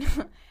then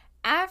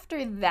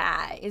after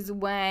that is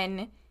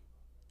when,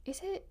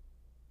 is it?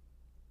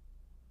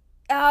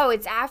 Oh,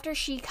 it's after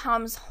she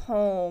comes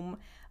home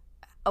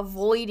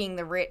avoiding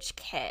the rich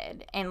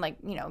kid and,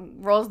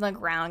 rolls on the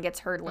ground,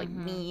 gets her,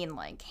 knee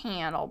and,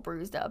 hand all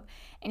bruised up.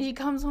 And she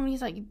comes home and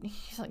he's like,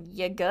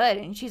 you good?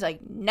 And she's like,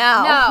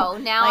 no. No,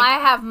 now I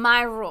have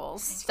my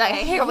rules. She's like,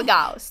 here we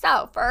go.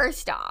 So,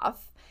 first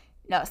off,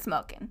 no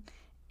smoking.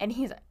 And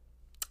he's like,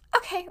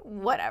 okay,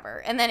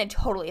 whatever. And then it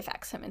totally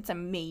affects him. It's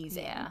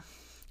amazing. Yeah.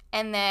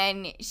 And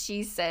then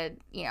she said,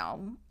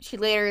 she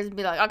later is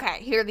be like,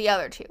 okay, here are the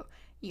other two.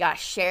 You got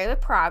to share the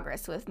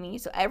progress with me.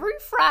 So every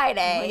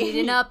Friday, we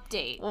need an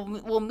update.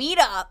 We'll meet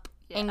up,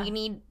 and you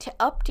need to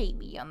update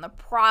me on the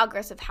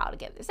progress of how to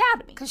get this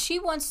out of me. Because she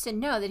wants to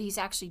know that he's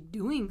actually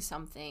doing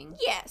something.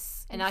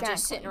 Yes. And not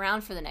just sitting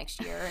around for the next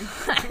year.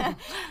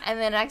 And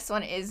the next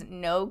one is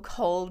no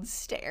cold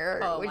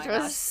stare, which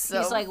was so...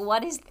 He's like,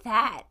 what is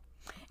that?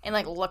 And,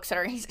 looks at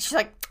her. She's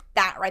like,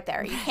 that right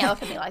there. You can't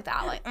look at me like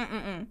that. Like,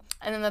 And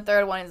then the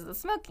third one is the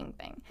smoking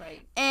thing.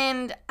 Right.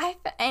 And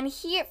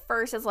he at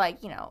first is like,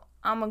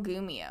 I'm a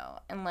Gumiho,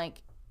 and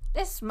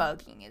this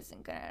smoking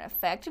isn't gonna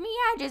affect me.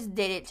 I just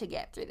did it to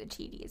get through the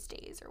tedious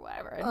days or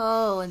whatever.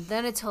 And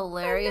then it's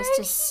hilarious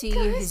to see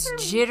his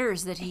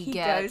jitters that he gets.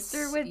 He goes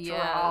through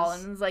withdrawal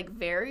and is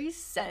very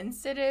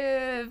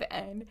sensitive,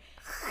 and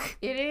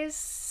it is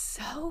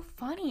so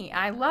funny.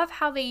 I love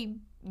how they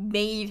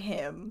made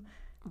him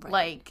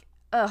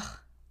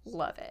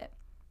love it.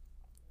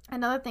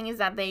 Another thing is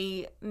that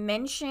they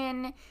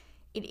mention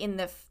it in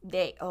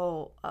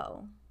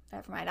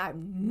never mind.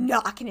 I'm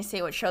not going to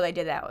say what show they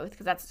did that with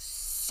because that's a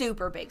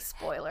super big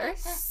spoiler.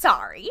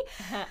 Sorry.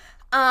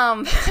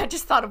 I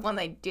just thought of when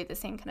they do the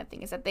same kind of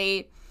thing. Is that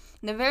in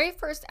the very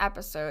first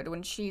episode,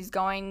 when she's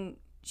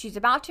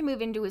about to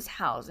move into his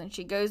house and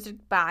she goes to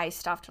buy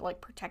stuff to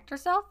protect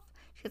herself.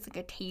 She gets a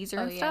taser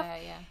and stuff.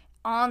 Yeah.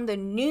 On the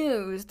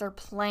news, they're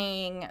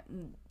playing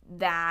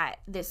that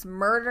this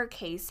murder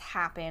case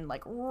happened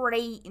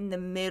right in the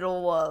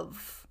middle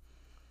of,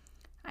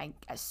 I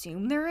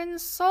assume they're in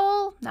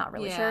Seoul. Not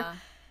really sure.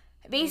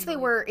 Basically,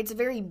 where it's a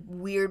very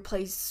weird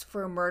place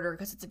for a murder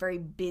because it's a very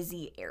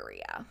busy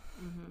area.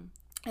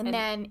 And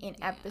then in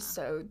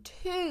episode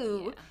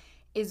 2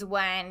 is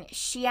when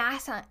she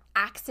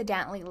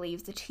accidentally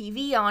leaves the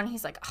TV on.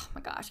 He's like, oh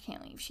my gosh,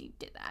 can't believe she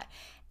did that.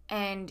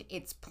 And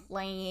it's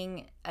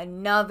playing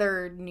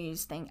another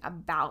news thing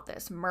about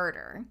this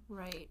murder.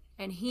 Right.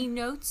 And he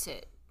notes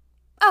it.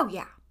 Oh,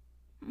 yeah.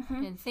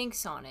 And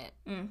thinks on it.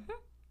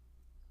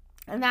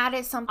 And that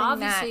is something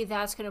obviously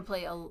that's going to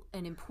play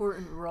an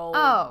important role.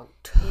 Oh,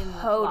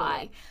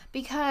 totally.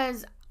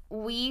 Because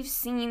we've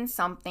seen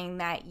something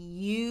that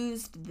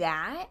used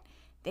that.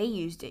 They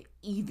used it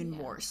even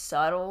more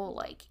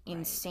subtle,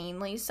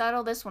 insanely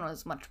subtle. This one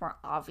was much more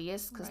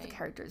obvious because the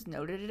characters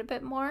noted it a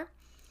bit more.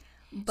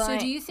 But, so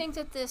do you think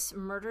that this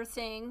murder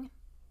thing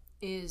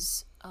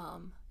is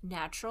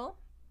natural?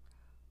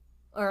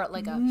 Or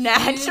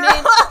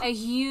a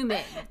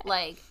human,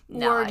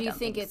 no, or do you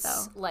think it's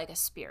so. Like a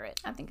spirit?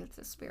 I think it's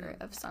a spirit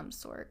of some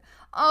sort.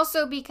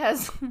 Also,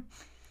 because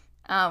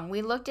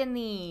we looked in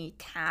the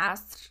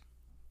cast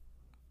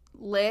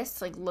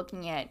list,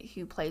 looking at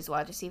who plays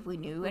what to see if we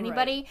knew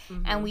anybody,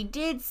 and we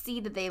did see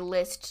that they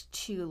list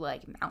 2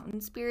 mountain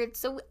spirits.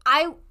 So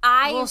I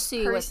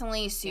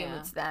personally assume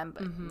it's them,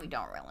 but we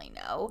don't really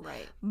know.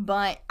 Right.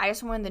 But I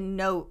just wanted to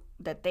note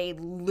that they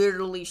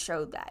literally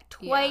showed that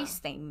twice.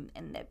 And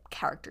the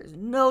characters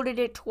noted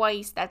it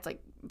twice. That's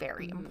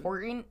very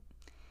important.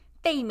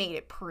 They made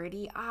it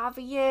pretty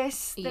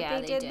obvious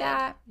that they did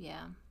that.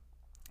 Yeah.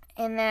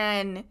 And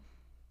then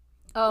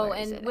Oh, Where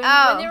is and it?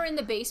 when they were in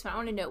the basement, I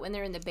want to note when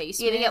they're in the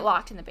basement. Yeah, they get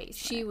locked in the basement.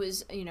 She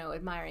was,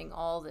 admiring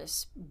all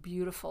this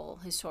beautiful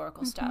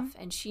historical stuff,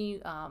 and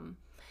she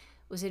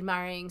was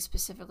admiring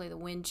specifically the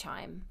wind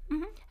chime.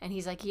 Mm-hmm. And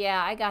he's like,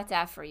 "Yeah, I got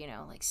that for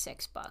like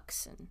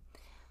 $6, and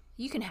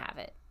you can have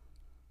it."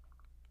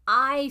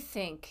 I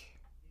think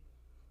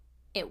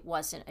it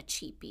wasn't a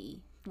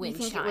cheapy wind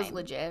chime. You think it was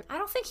legit? I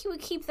don't think he would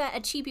keep a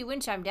cheapy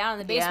wind chime down in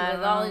the basement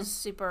with all his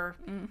super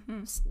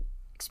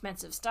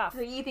expensive stuff.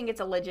 So you think it's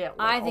a legit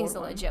one? I think it's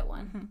a legit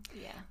one.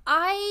 Mm-hmm. Yeah.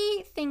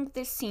 I think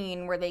the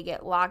scene where they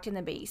get locked in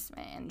the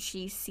basement and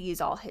she sees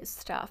all his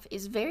stuff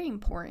is very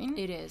important.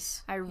 It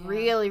is. I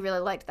really, really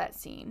liked that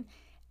scene.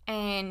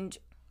 And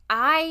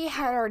I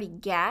had already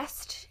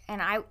guessed,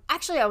 and I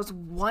was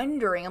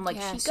wondering. I'm like,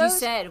 she goes. You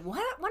said,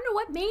 wonder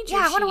what major.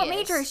 Yeah, I wonder what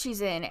major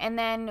she's in. And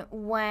then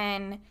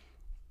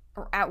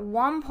at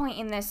one point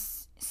in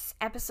this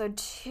episode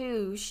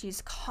 2,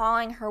 she's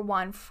calling her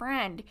one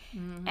friend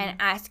and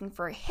asking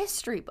for a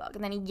history book,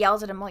 and then he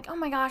yells at him like, "Oh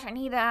my gosh, I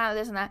need that,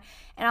 this and that,"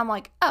 and I'm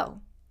like,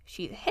 oh,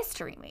 she's a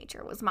history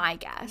major, was my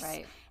guess.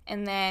 Right.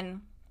 And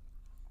then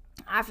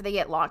after they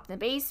get locked in the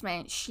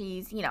basement,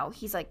 she's,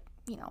 he's like,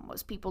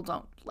 most people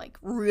don't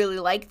really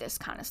like this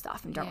kind of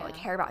stuff and don't really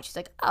care about it. She's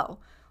like, oh,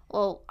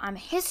 well, I'm a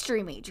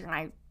history major,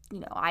 and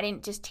I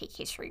didn't just take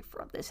history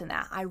for this and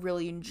that. I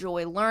really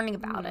enjoy learning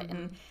about it.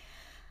 And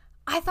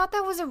I thought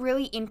that was a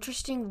really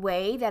interesting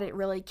way that it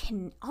really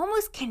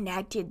almost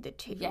connected the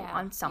two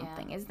on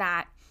something. Is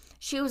that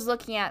she was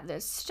looking at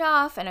this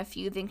stuff and a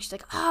few things. She's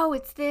like, oh,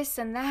 it's this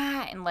and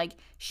that. And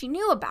she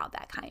knew about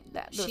that kind of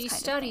those She kind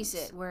studies of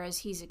things. it, whereas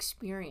he's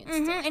experienced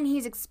it. And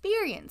he's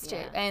experienced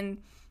it. And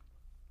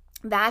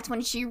that's when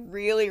she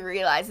really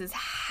realizes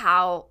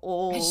how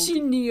old.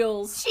 She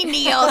kneels.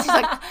 She's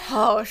like,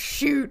 oh,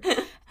 shoot.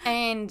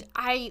 And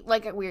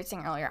like we were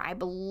saying earlier, I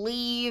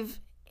believe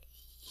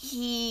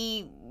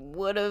he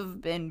would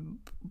have been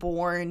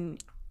born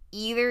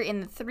either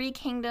in the Three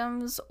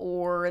Kingdoms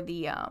or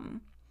the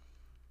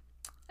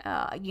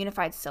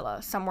Unified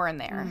Silla, somewhere in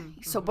there.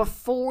 So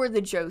before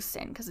the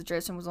Joseon, because the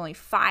Joseon was only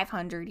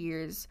 500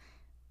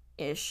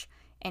 years-ish,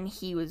 and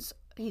he's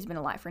been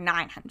alive for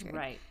 900.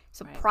 Right.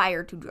 So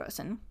prior to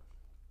Joseon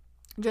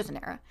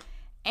era.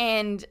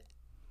 And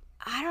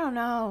I don't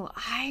know.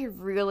 I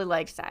really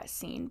liked that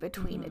scene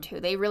between the two.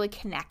 They really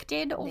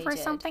connected over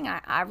something.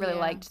 I really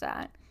liked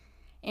that.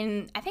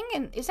 And I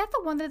think, is that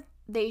the one that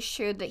they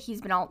showed that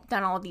he's been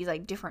done all of these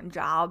different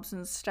jobs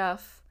and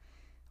stuff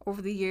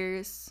over the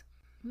years?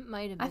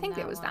 Might have been. I think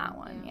it was that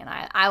one. Yeah.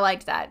 And I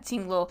liked that.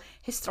 Seeing little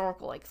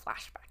historical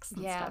flashbacks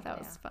and stuff. That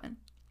was fun.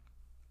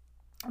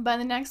 But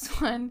the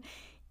next one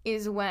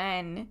is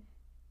when,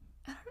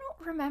 I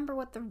don't remember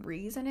what the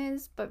reason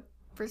is, but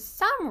for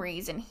some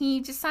reason he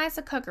decides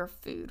to cook her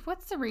food.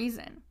 What's the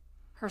reason?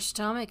 Her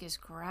stomach is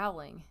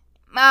growling.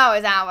 Oh,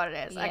 is that what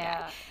it is? Yeah,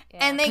 okay. Yeah.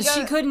 And because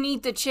she couldn't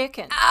eat the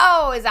chicken.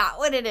 Oh, is that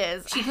what it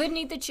is? She couldn't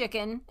eat the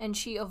chicken, and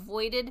she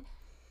avoided.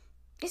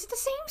 Is it the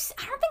same?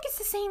 I don't think it's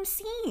the same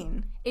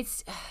scene.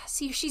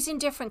 See, she's in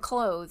different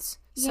clothes,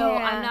 so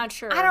I'm not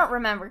sure. I don't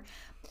remember.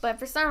 But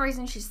for some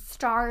reason, she's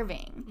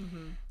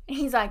starving. And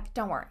he's like,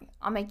 don't worry,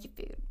 I'll make you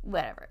food,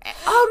 whatever.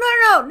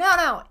 Oh,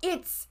 no.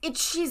 It's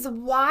she's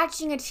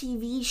watching a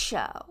TV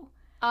show.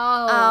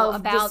 Oh,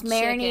 about this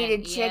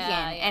marinated chicken.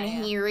 And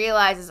he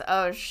realizes,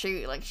 oh,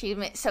 shoot.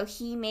 So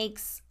he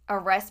makes a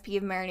recipe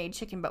of marinated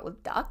chicken, but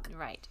with duck.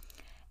 Right.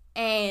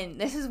 And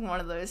this is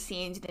one of those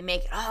scenes that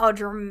make it all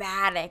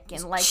dramatic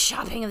and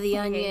chopping of the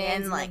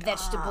onions and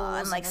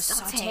vegetables and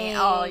sauteing.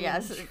 Oh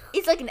yes,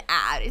 it's like an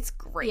ad. It's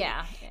great.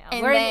 Yeah.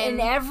 And then, in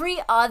every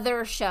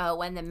other show,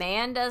 when the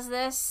man does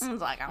this and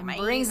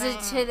brings it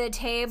to the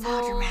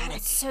table,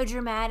 it's so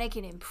dramatic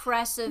and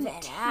impressive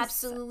and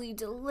absolutely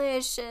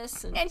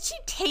delicious. And she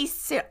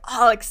tastes it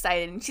all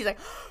excited, and she's like.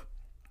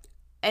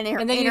 And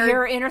then you hear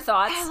her inner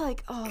thoughts. I'm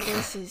like, oh,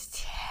 this is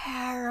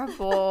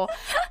terrible.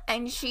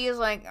 And she's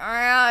like,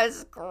 oh,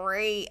 it's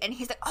great. And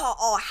he's like,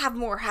 oh, have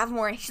more.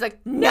 And she's like,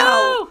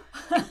 no.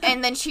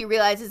 And then she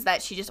realizes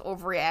that she just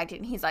overreacted.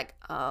 And he's like,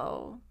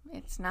 oh,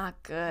 it's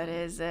not good,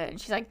 is it? And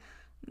she's like,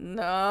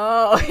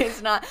 no,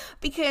 it's not.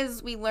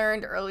 Because we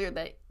learned earlier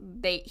that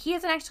he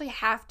doesn't actually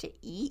have to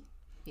eat.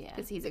 Yeah.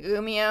 Because he's a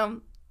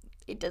Gumiho.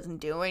 It doesn't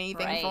do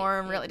anything for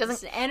him, really.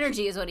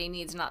 Energy is what he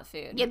needs, not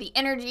food. Yeah, the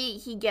energy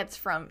he gets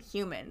from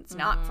humans,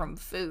 not from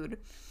food.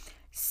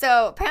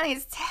 So apparently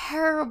it's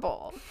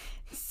terrible.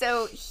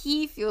 So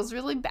he feels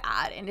really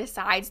bad and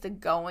decides to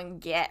go and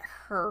get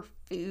her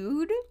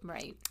food.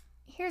 Right.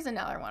 Here's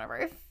another one of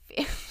our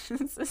favorites.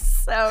 This is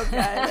so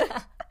good.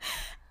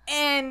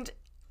 And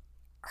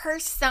her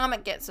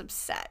stomach gets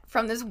upset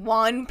from this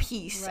one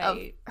piece of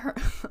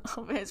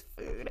his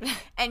food,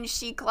 and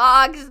she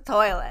clogs the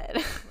toilet.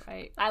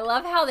 Right. I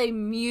love how they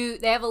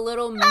have a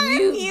little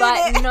mute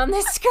button on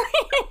the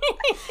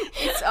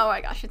screen. Oh my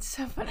gosh, it's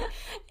so funny.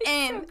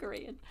 It's so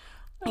Korean.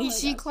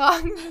 She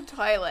clogs the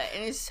toilet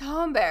and is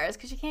so embarrassed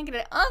because she can't get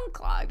it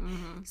unclogged.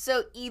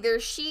 So either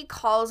she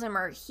calls him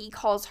or he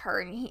calls her,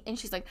 and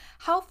she's like,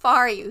 how far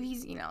are you?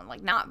 He's,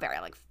 not very,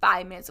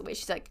 5 minutes away.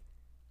 She's like,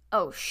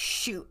 oh,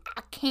 shoot,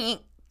 I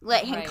can't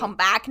let him Right. come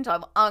back until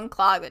I've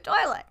unclogged the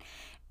toilet.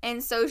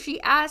 And so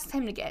she asked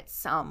him to get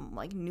some,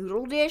 like,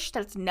 noodle dish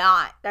that's Something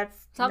not,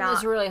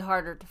 that's really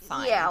harder to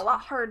find. yeah, a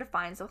lot harder to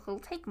find, so it'll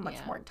take much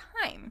Yeah. more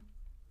time.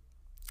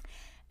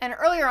 And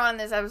earlier on in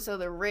this episode,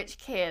 the rich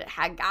kid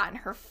had gotten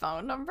her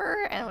phone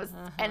number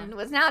and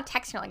was now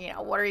texting her, like, you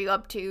know, what are you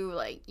up to?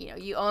 Like, you know,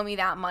 you owe me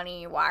that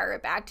money, wire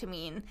it back to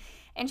me.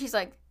 And she's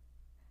like,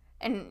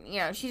 and, you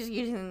know, she's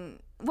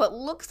using what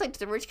looks like to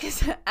the rich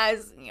kid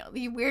as, you know,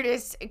 the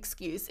weirdest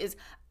excuse is,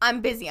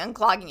 I'm busy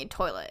unclogging a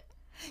toilet.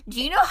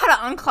 Do you know how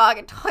to unclog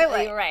a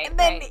toilet? Right, and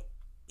then right.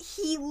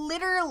 he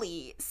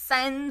literally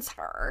sends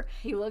her.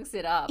 He looks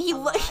it up. He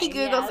online,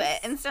 Googles yes.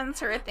 it and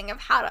sends her a thing of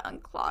how to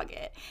unclog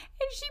it.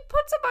 And she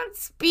puts him on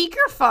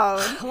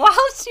speakerphone. While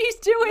she's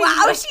doing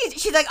Wow, this.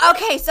 she's like,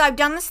 okay, so I've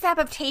done the step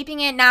of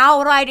taping it. Now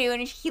what do I do?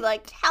 And he,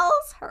 like,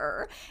 tells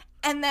her.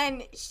 And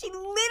then she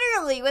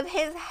literally, with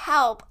his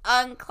help,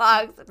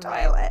 unclogs the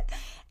Right. toilet.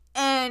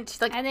 And she's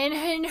like, And then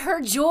in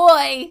her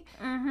joy,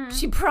 mhm.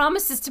 she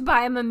promises to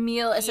buy him a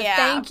meal as a Yeah.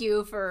 thank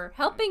you for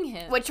helping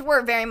him. Which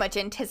we're very much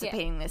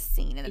anticipating this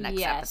scene in the next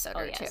Yes.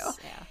 episode or two.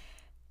 Yeah.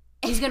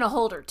 He's going to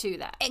hold her to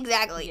that.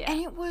 Exactly. Yeah.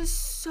 And it was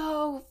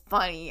so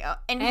funny.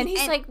 And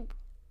he's like,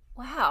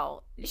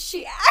 wow.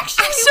 she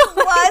actually Actually.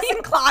 was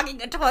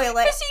unclogging a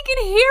toilet. Because he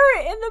can hear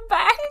it in the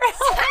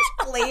background.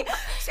 Exactly.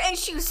 And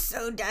she was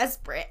so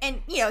desperate.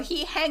 And, you know,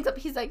 he hangs up.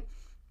 He's like,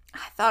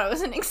 I thought it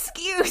was an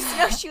excuse. You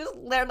know, she was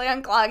literally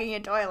unclogging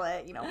a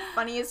toilet. You know,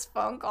 funniest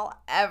phone call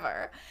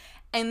ever.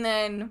 And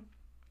then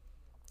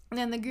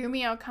the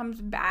Gumio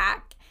comes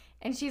back.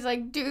 And she's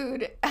like,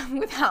 dude,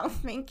 without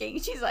thinking,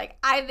 she's like,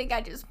 I think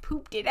I just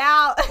pooped it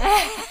out.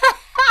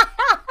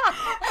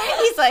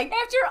 He's like,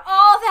 After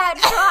all that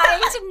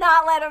trying to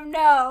not let him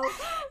know.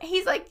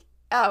 he's like,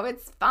 oh,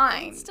 it's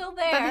fine. It's still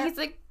But there. he's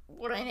like,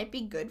 wouldn't it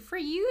be good for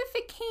you if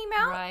it came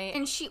out? Right.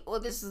 And she, well,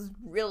 this is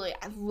really,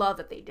 I love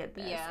that they did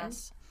this.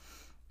 Yes.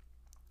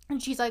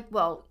 And she's like,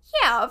 well,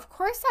 yeah, of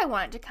course I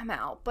want it to come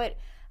out, but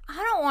I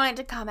don't want it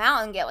to come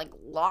out and get, like,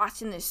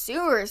 lost in the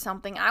sewer or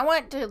something. I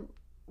want it to,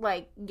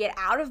 like, get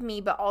out of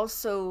me, but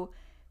also,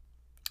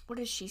 what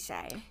does she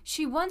say?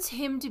 She wants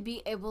him to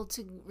be able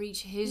to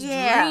reach his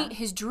Yeah,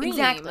 dream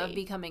exactly. of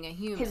becoming a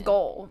human. His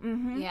goal.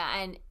 Mm-hmm. Yeah,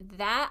 and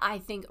that I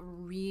think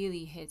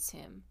really hits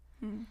him.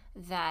 Mm.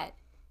 That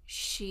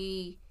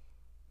she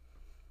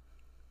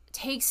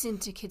takes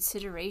into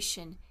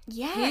consideration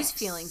Yes. his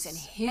feelings and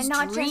his and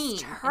not dream,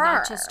 just and her.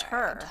 not just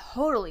her.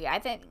 Totally. I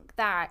think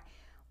that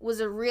was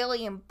a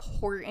really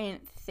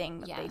important thing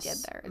that they did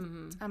Yes. there.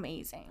 Mhm. It's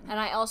amazing. And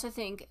I also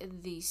think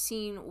the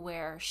scene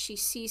where she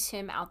sees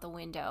him out the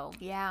window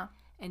Yeah.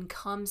 and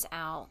comes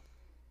out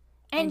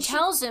And and she-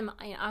 tells him,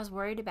 I was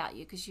worried about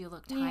you because you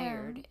look Yeah.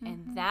 tired.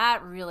 And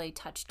that really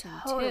touched him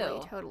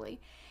too. Totally.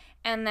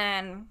 And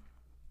then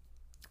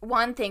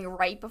one thing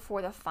right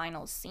before the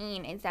final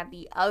scene is that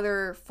the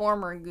other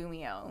former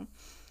Gumio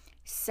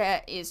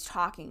is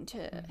talking to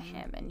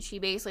him, and she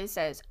basically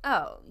says,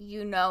 oh,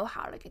 you know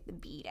how to get the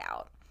bead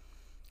out.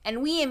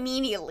 And we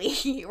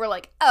immediately were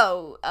like,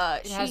 oh,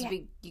 It has to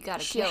be, you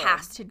gotta she kill her.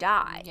 has to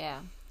die.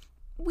 Yeah.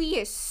 We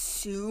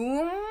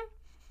assume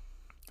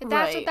that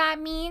that's what Right. that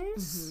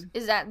means,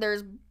 is that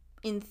there's,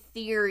 in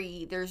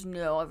theory, there's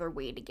no other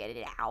way to get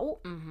it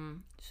out. Mm-hmm.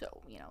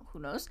 So, you know, who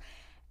knows?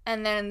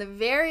 And then in the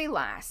very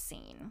last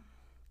scene,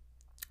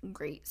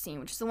 great scene,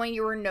 which is the one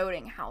you were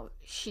noting, how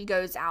she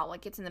goes out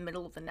like it's in the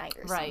middle of the night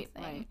or Right,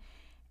 something. right.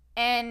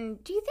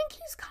 And do you think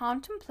he's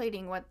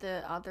contemplating what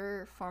the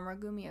other former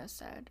Gumio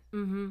said?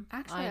 Mm-hmm.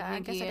 Actually, I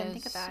guess I didn't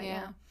think of that. Yeah.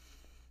 Yeah.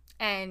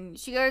 And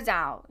she goes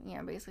out, you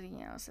know, basically, you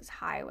know, says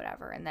hi,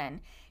 whatever. And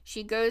then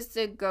she goes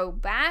to go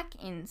back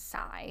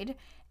inside.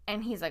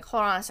 And he's like,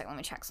 hold on a second, let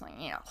me check something.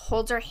 You know,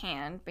 holds her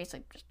hand,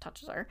 basically just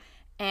touches her.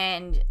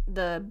 And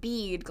the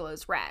bead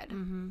glows red.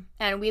 Mm-hmm.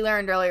 And we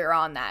learned earlier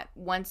on that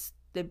once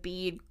the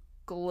bead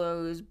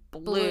glows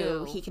blue,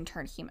 Blue. he can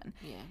turn human.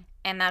 Yeah.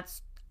 And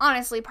that's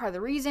honestly part of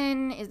the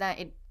reason is that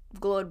it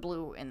glowed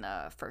blue in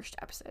the first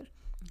episode.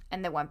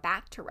 And then went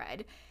back to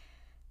red.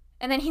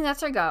 And then he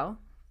lets her go.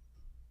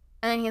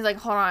 And then he's like,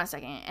 hold on a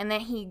second. And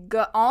then he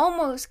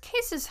almost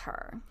kisses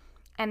her.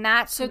 And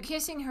that's... So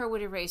kissing her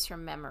would erase her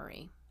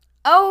memory.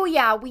 Oh,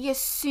 yeah, we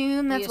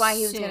assume that's We why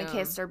he was going to assume.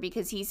 kiss her,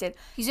 because he said...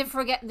 He said,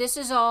 forget, this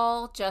is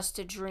all just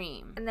a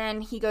dream. And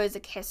then he goes to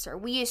kiss her.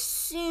 We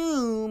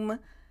assume,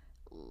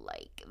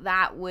 like,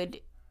 that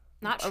would...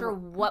 Not sure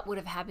what would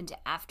have happened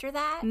after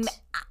that.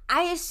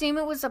 I assume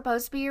it was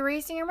supposed to be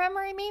erasing her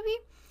memory, maybe.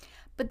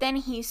 But then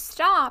he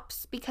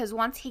stops, because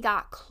once he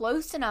got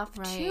close enough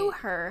to Right.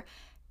 her,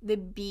 the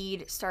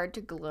bead started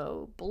to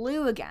glow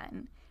blue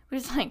again. Which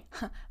is like,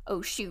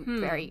 oh, shoot,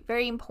 very,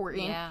 very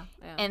important. Yeah,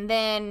 yeah. And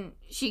then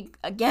she,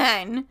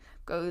 again,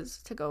 goes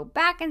to go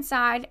back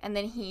inside, and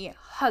then he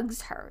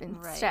hugs her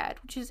instead,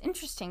 which is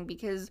interesting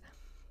because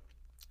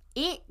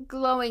it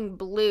glowing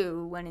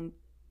blue, when in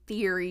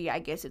theory, I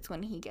guess it's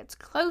when he gets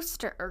close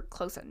to, or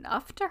close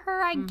enough to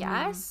her, I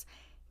guess,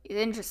 is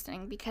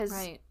interesting because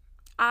Right.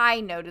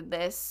 I noted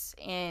this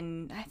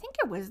in, I think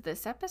it was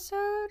this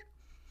episode.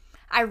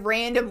 I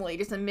randomly,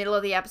 just in the middle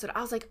of the episode,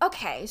 I was like,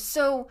 okay,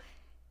 so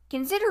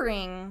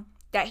considering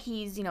that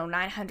he's,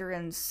 900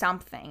 and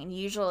something, and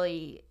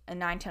usually a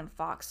 9-10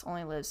 fox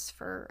only lives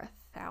for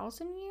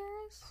 1,000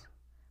 years,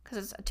 because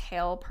it's a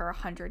tale per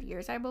 100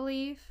 years, I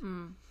believe.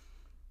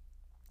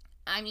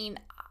 I mean,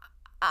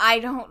 I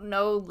don't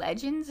know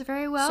legends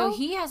very well. So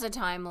he has a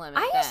time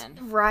limit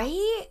then.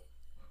 Right?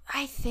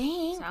 I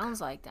think. Sounds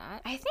like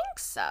that. I think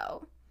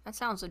so. That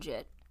sounds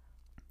legit.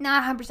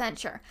 Not 100%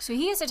 sure. So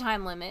he has a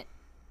time limit.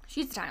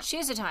 She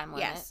has a time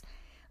limit. Yes.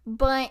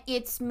 But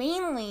it's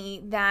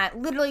mainly that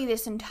literally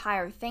this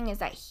entire thing is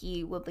that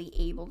he will be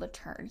able to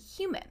turn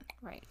human.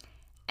 Right.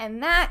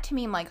 And that, to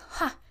me, I'm like,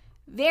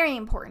 very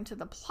important to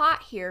the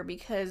plot here,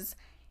 because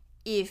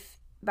if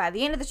by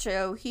the end of the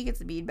show he gets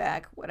the bead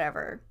back,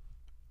 whatever,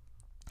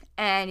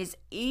 and is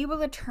able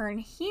to turn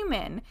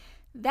human,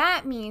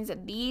 that means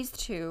that these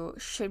two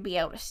should be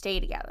able to stay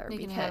together. They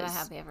can have a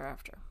happy ever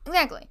after.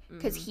 Exactly.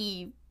 Because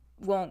he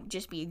won't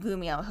just be a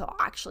Gumiho, he'll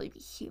actually be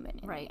human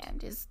in right. the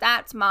end.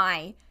 That's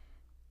my...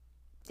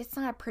 It's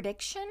not a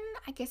prediction.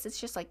 I guess it's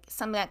just like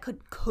something that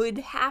could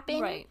happen.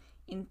 Right.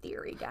 In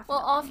theory, definitely. Well,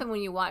 often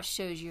when you watch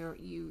shows,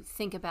 you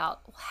think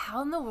about,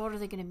 how in the world are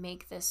they going to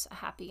make this a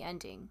happy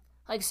ending?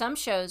 Like some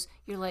shows,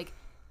 you're like,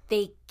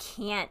 they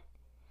can't.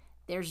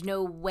 There's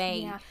no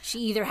way. Yeah.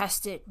 She either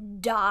has to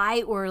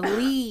die or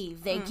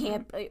leave. They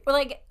can't. Or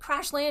like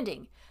Crash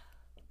Landing.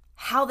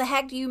 How the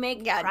heck do you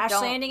make Crash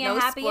Landing a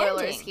happy ending? No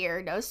spoilers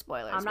here. No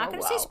spoilers. I'm not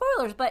going to say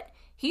spoilers, but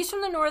he's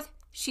from the north.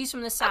 She's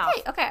from the south.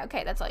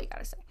 Okay. That's all you got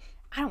to say.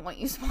 I don't want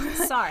you to spoil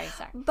it. Sorry.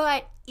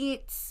 But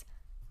it's,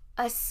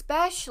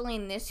 especially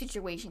in this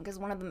situation, because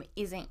one of them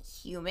isn't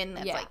human,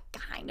 that's like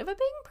kind of a big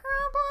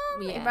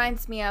problem. Yeah. It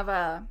reminds me of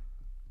a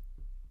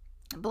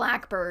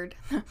Blackbird,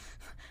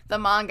 the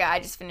manga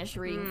I just finished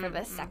reading for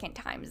the second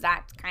time.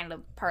 That's kind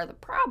of part of the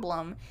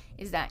problem,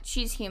 is that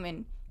she's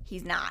human,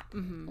 he's not.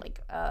 Like,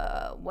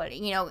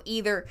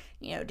 either,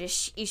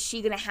 is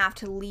she going to have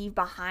to leave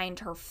behind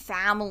her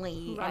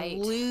family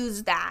and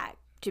lose that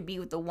to be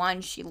with the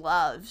one she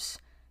loves?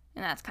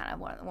 And that's kind of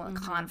one of the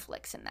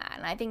conflicts in that.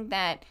 And I think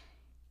that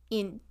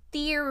in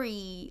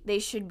theory, they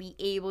should be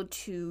able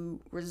to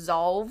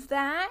resolve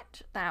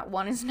that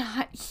one is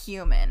not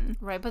human.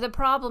 Right, but the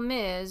problem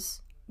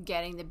is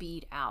getting the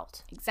bead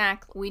out.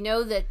 Exactly. We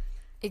know that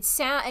it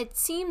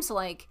seems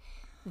like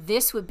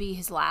this would be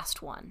his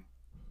last one.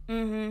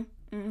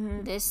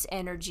 This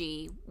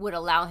energy would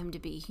allow him to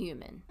be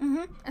human.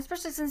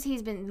 Especially since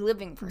he's been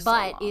living for so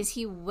long. But is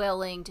he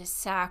willing to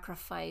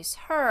sacrifice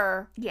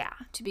her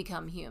to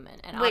become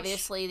human? And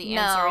obviously the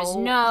answer is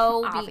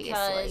no,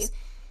 because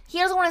he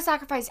doesn't want to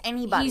sacrifice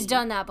anybody. He's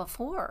done that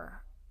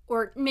before.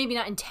 Or maybe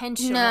not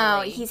intentionally.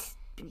 No,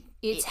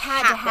 it's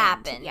had to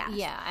happen.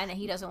 Yeah, and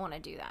he doesn't want to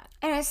do that.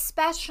 And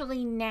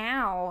especially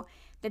now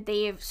that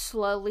they have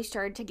slowly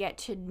started to get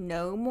to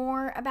know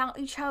more about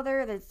each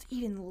other, that's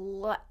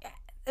even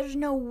there's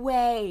no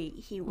way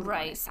he would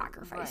want to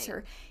sacrifice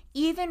her.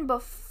 Even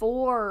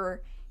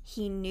before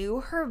he knew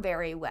her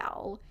very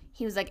well,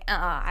 he was like,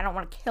 I don't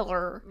want to kill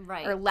her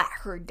or let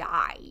her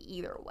die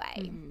either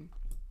way.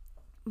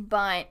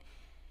 But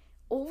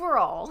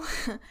overall,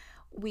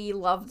 we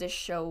love this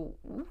show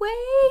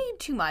way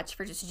too much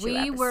for just 2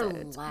 episodes. We were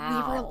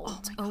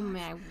loud. Oh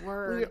my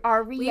word.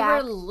 We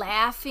were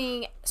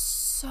laughing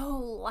so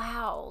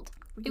loud.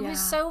 It was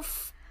so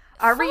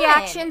Our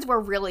reactions were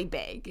really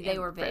big. They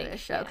were big for this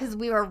show because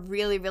we were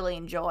really, really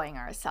enjoying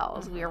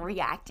ourselves. We were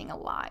reacting a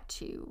lot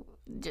to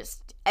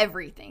just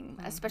everything,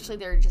 especially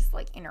their just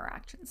like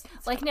interactions.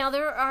 Like now,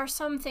 there are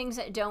some things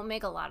that don't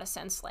make a lot of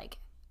sense. Like,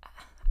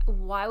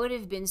 why would it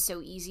have been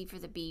so easy for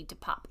the bead to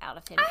pop out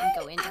of him and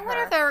go into her? I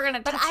wonder if they were going to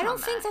touch But I don't on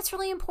think that. that's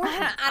really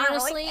important.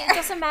 Honestly, really it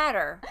doesn't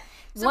matter.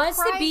 Once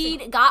the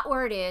bead got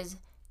where it is,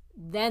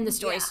 then the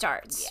story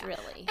starts,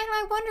 really. And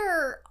I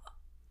wonder,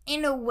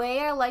 in a way,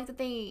 I like that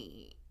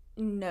they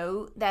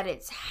note that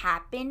it's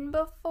happened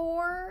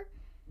before,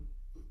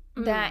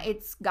 that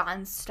it's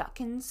gotten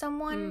stuck in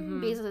someone,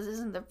 because this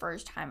isn't the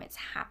first time it's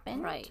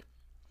happened. Right.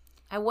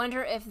 I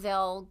wonder if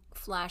they'll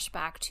flash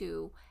back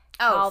to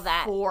how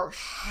that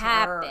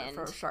happened.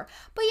 For sure.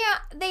 But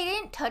yeah, they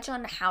didn't touch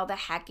on how the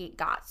heck it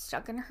got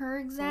stuck in her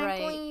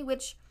exactly,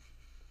 which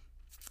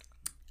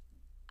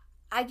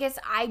I guess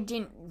I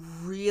didn't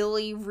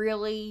really,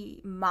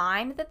 really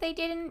mind that they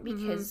didn't,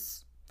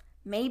 because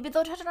maybe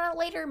they'll touch on it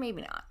later,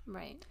 maybe not.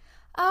 Right.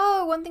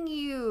 Oh, one thing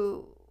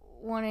you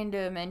wanted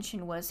to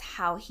mention was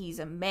how he's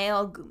a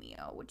male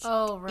Gumiho, which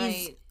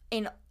is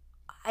in,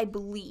 I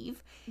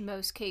believe,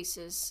 most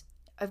cases,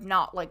 if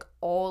not like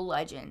all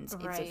legends,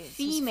 it's a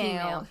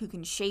female who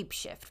can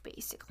shapeshift,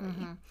 basically.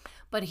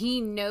 But he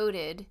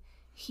noted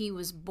he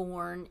was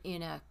born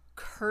in a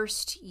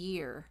cursed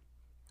year.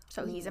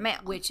 So he's a male.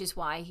 Which is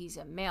why he's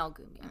a male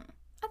Gumiho.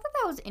 I thought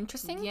that was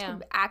interesting to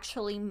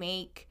actually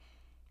make.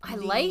 I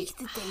liked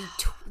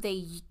that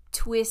they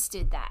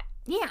twisted that.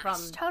 Yeah,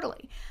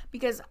 totally.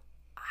 Because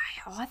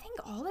I think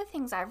all the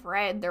things I've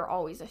read, they're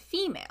always a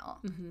female.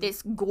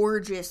 This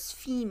gorgeous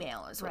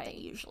female is what they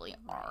usually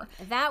are.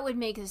 That would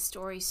make the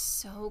story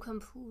so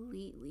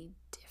completely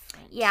different.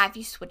 different. Yeah, if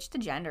you switch the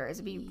genders,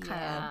 it'd be kind of...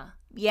 Yeah.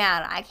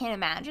 Yeah, I can't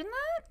imagine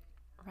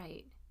that.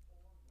 Right.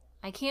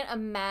 I can't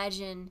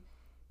imagine...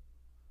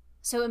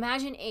 So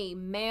imagine a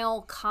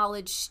male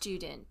college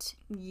student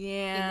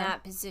Yeah. in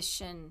that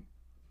position.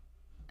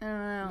 I don't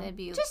know. That'd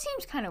be- It just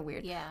seems kind of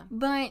weird. Yeah.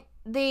 But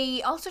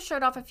they also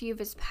showed off a few of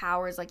his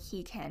powers, like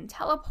he can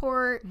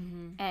teleport,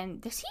 Mm-hmm. and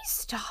does he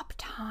stop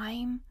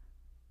time?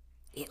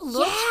 It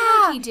looked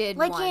Yeah, like he did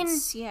like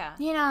once. Yeah.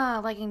 You know,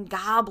 like in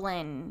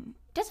Goblin.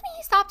 Doesn't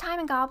he stop time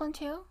in Goblin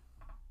too?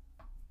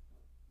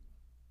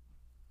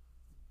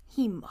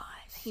 He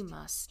must. He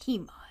must. He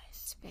must.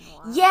 It's been a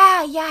while.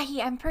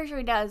 Yeah, I'm pretty sure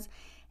he does.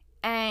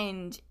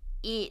 And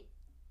it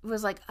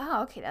was like,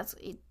 oh, okay, that's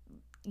it.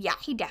 Yeah,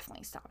 he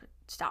definitely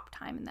stopped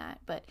time in that.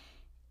 But,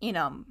 you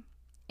know,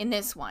 in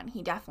this one,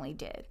 he definitely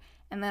did.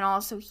 And then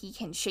also he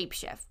can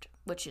shapeshift,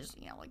 which is,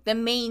 you know, like the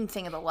main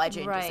thing of the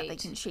legend is that they Right.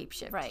 can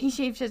shapeshift. Right. He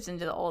shapeshifts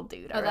into the old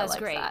dude. I Oh, really that's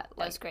liked great. That.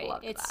 That's Like, great.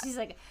 loved It's that. he's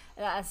like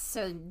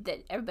so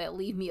that everybody will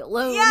leave me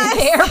alone Yes! at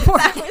the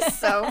airport. That was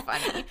so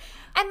funny.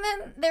 And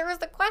then there was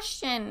the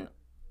question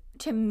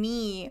to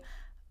me.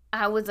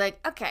 I was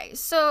like, okay,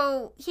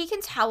 so he can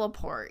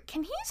teleport.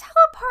 Can he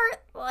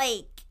teleport,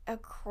 like,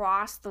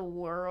 across the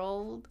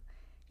world?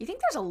 You think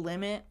there's a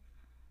limit?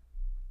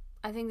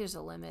 I think there's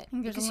a limit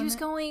Think there's a because he was limit?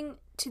 going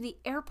to the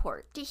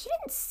airport. He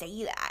didn't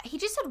say that. He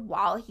just said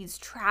while he's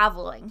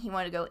traveling, he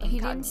wanted to go incognito. He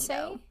didn't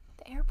say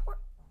the airport.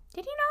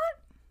 Did he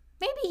not?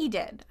 Maybe he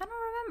did. I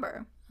don't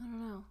remember. I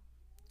don't know.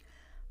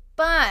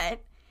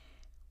 But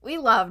we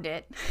loved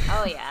it.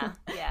 Oh yeah,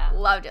 yeah.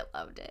 Loved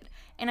it.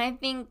 And I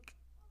think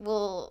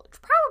we'll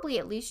probably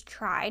at least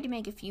try to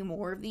make a few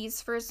more of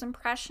these first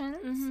impressions.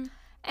 Mm-hmm.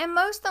 And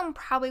most of them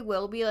probably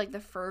will be like the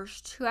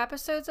first 2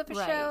 episodes of a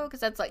Right. show, because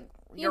that's like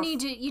You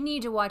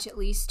need to watch at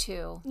least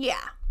 2 yeah,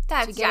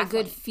 that's to get a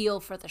good definitely- feel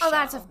for the show.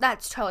 Oh,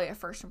 that's totally a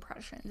first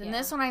impression. And Yeah.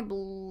 this one I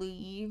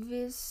believe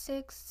is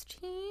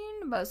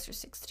 16. Most are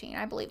 16.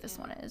 I believe this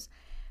one is.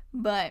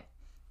 But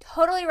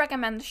totally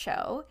recommend the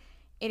show.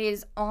 It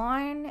is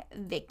on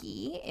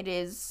Viki. It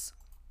is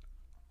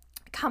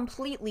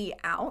completely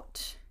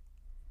out.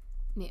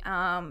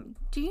 Yeah.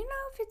 Do you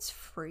know if it's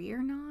free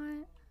or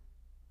not?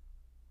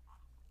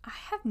 I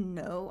have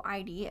no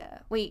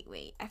idea. Wait,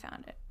 I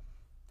found it.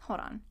 Hold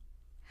on.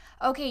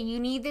 Okay, you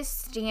need the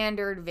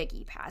standard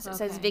Viki Pass. It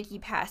says Okay.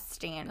 Viki Pass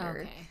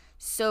standard. Okay.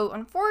 So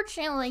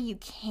unfortunately, you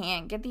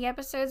can't get the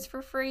episodes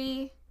for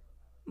free,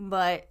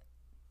 but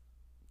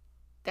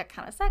that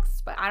kind of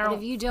sucks. But I But don't.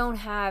 if you don't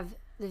have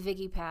the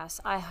Viki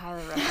Pass, I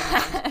highly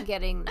recommend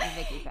getting the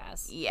Viki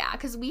Pass. Yeah,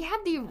 because we had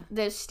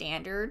the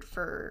standard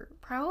for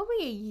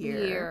probably a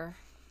year.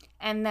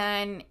 And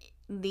then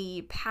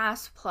the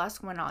Pass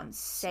Plus went on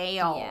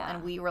sale, Yeah.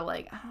 and we were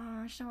like,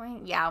 oh, should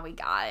we? Yeah, we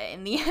got it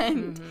in the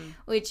end,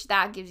 which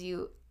that gives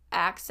you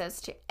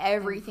access to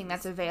everything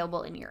that's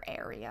available in your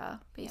area.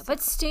 Yeah, but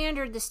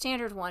the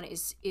standard one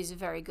is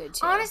very good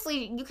too.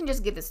 Honestly, you can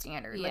just get the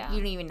standard. Yeah. Like, you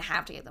don't even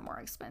have to get the more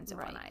expensive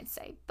one, Right. I'd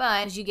say.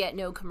 But because you get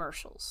no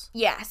commercials.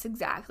 yes,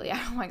 exactly.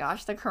 Oh my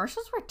gosh, the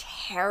commercials were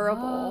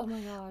terrible. Oh my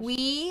gosh.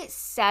 We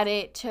set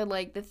it to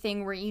like the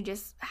thing where you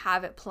just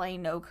have it play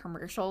no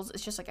commercials.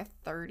 It's just like a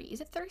 30.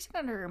 Is it 30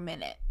 seconds or a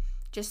minute?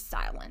 Just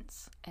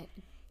silence.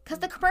 Because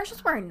the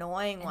commercials were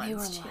annoying And they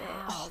ones were too.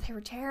 loud. Oh, they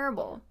were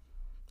terrible.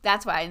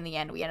 That's why in the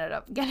end we ended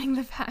up getting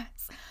the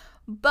pass.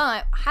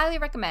 But highly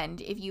recommend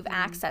if you've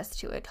access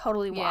to it.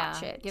 Totally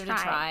watch it. Give it a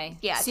try.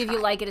 Yeah. See if try you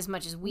it. like it as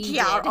much as we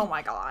Yeah. did. Oh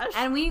my gosh.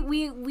 And we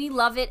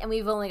love it, and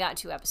we've only got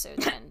 2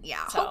 episodes in.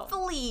 Yeah. So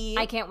Hopefully.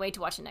 I can't wait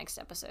to watch the next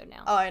episode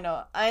now. Oh, I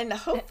know. And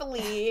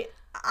hopefully,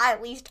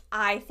 at least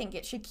I think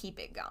it should keep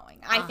it going.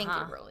 I think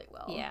it really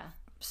will. Yeah.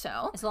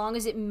 So. As long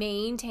as it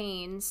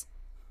maintains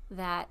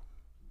that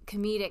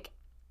comedic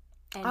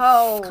and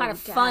kind of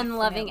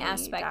fun-loving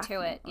aspect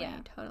to it. Yeah.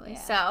 Totally. Yeah.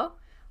 So,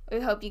 we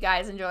hope you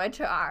guys enjoyed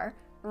our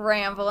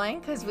rambling,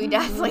 because we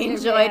definitely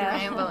enjoyed Yeah.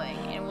 rambling.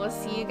 And we'll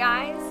see you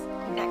guys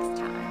next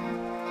time.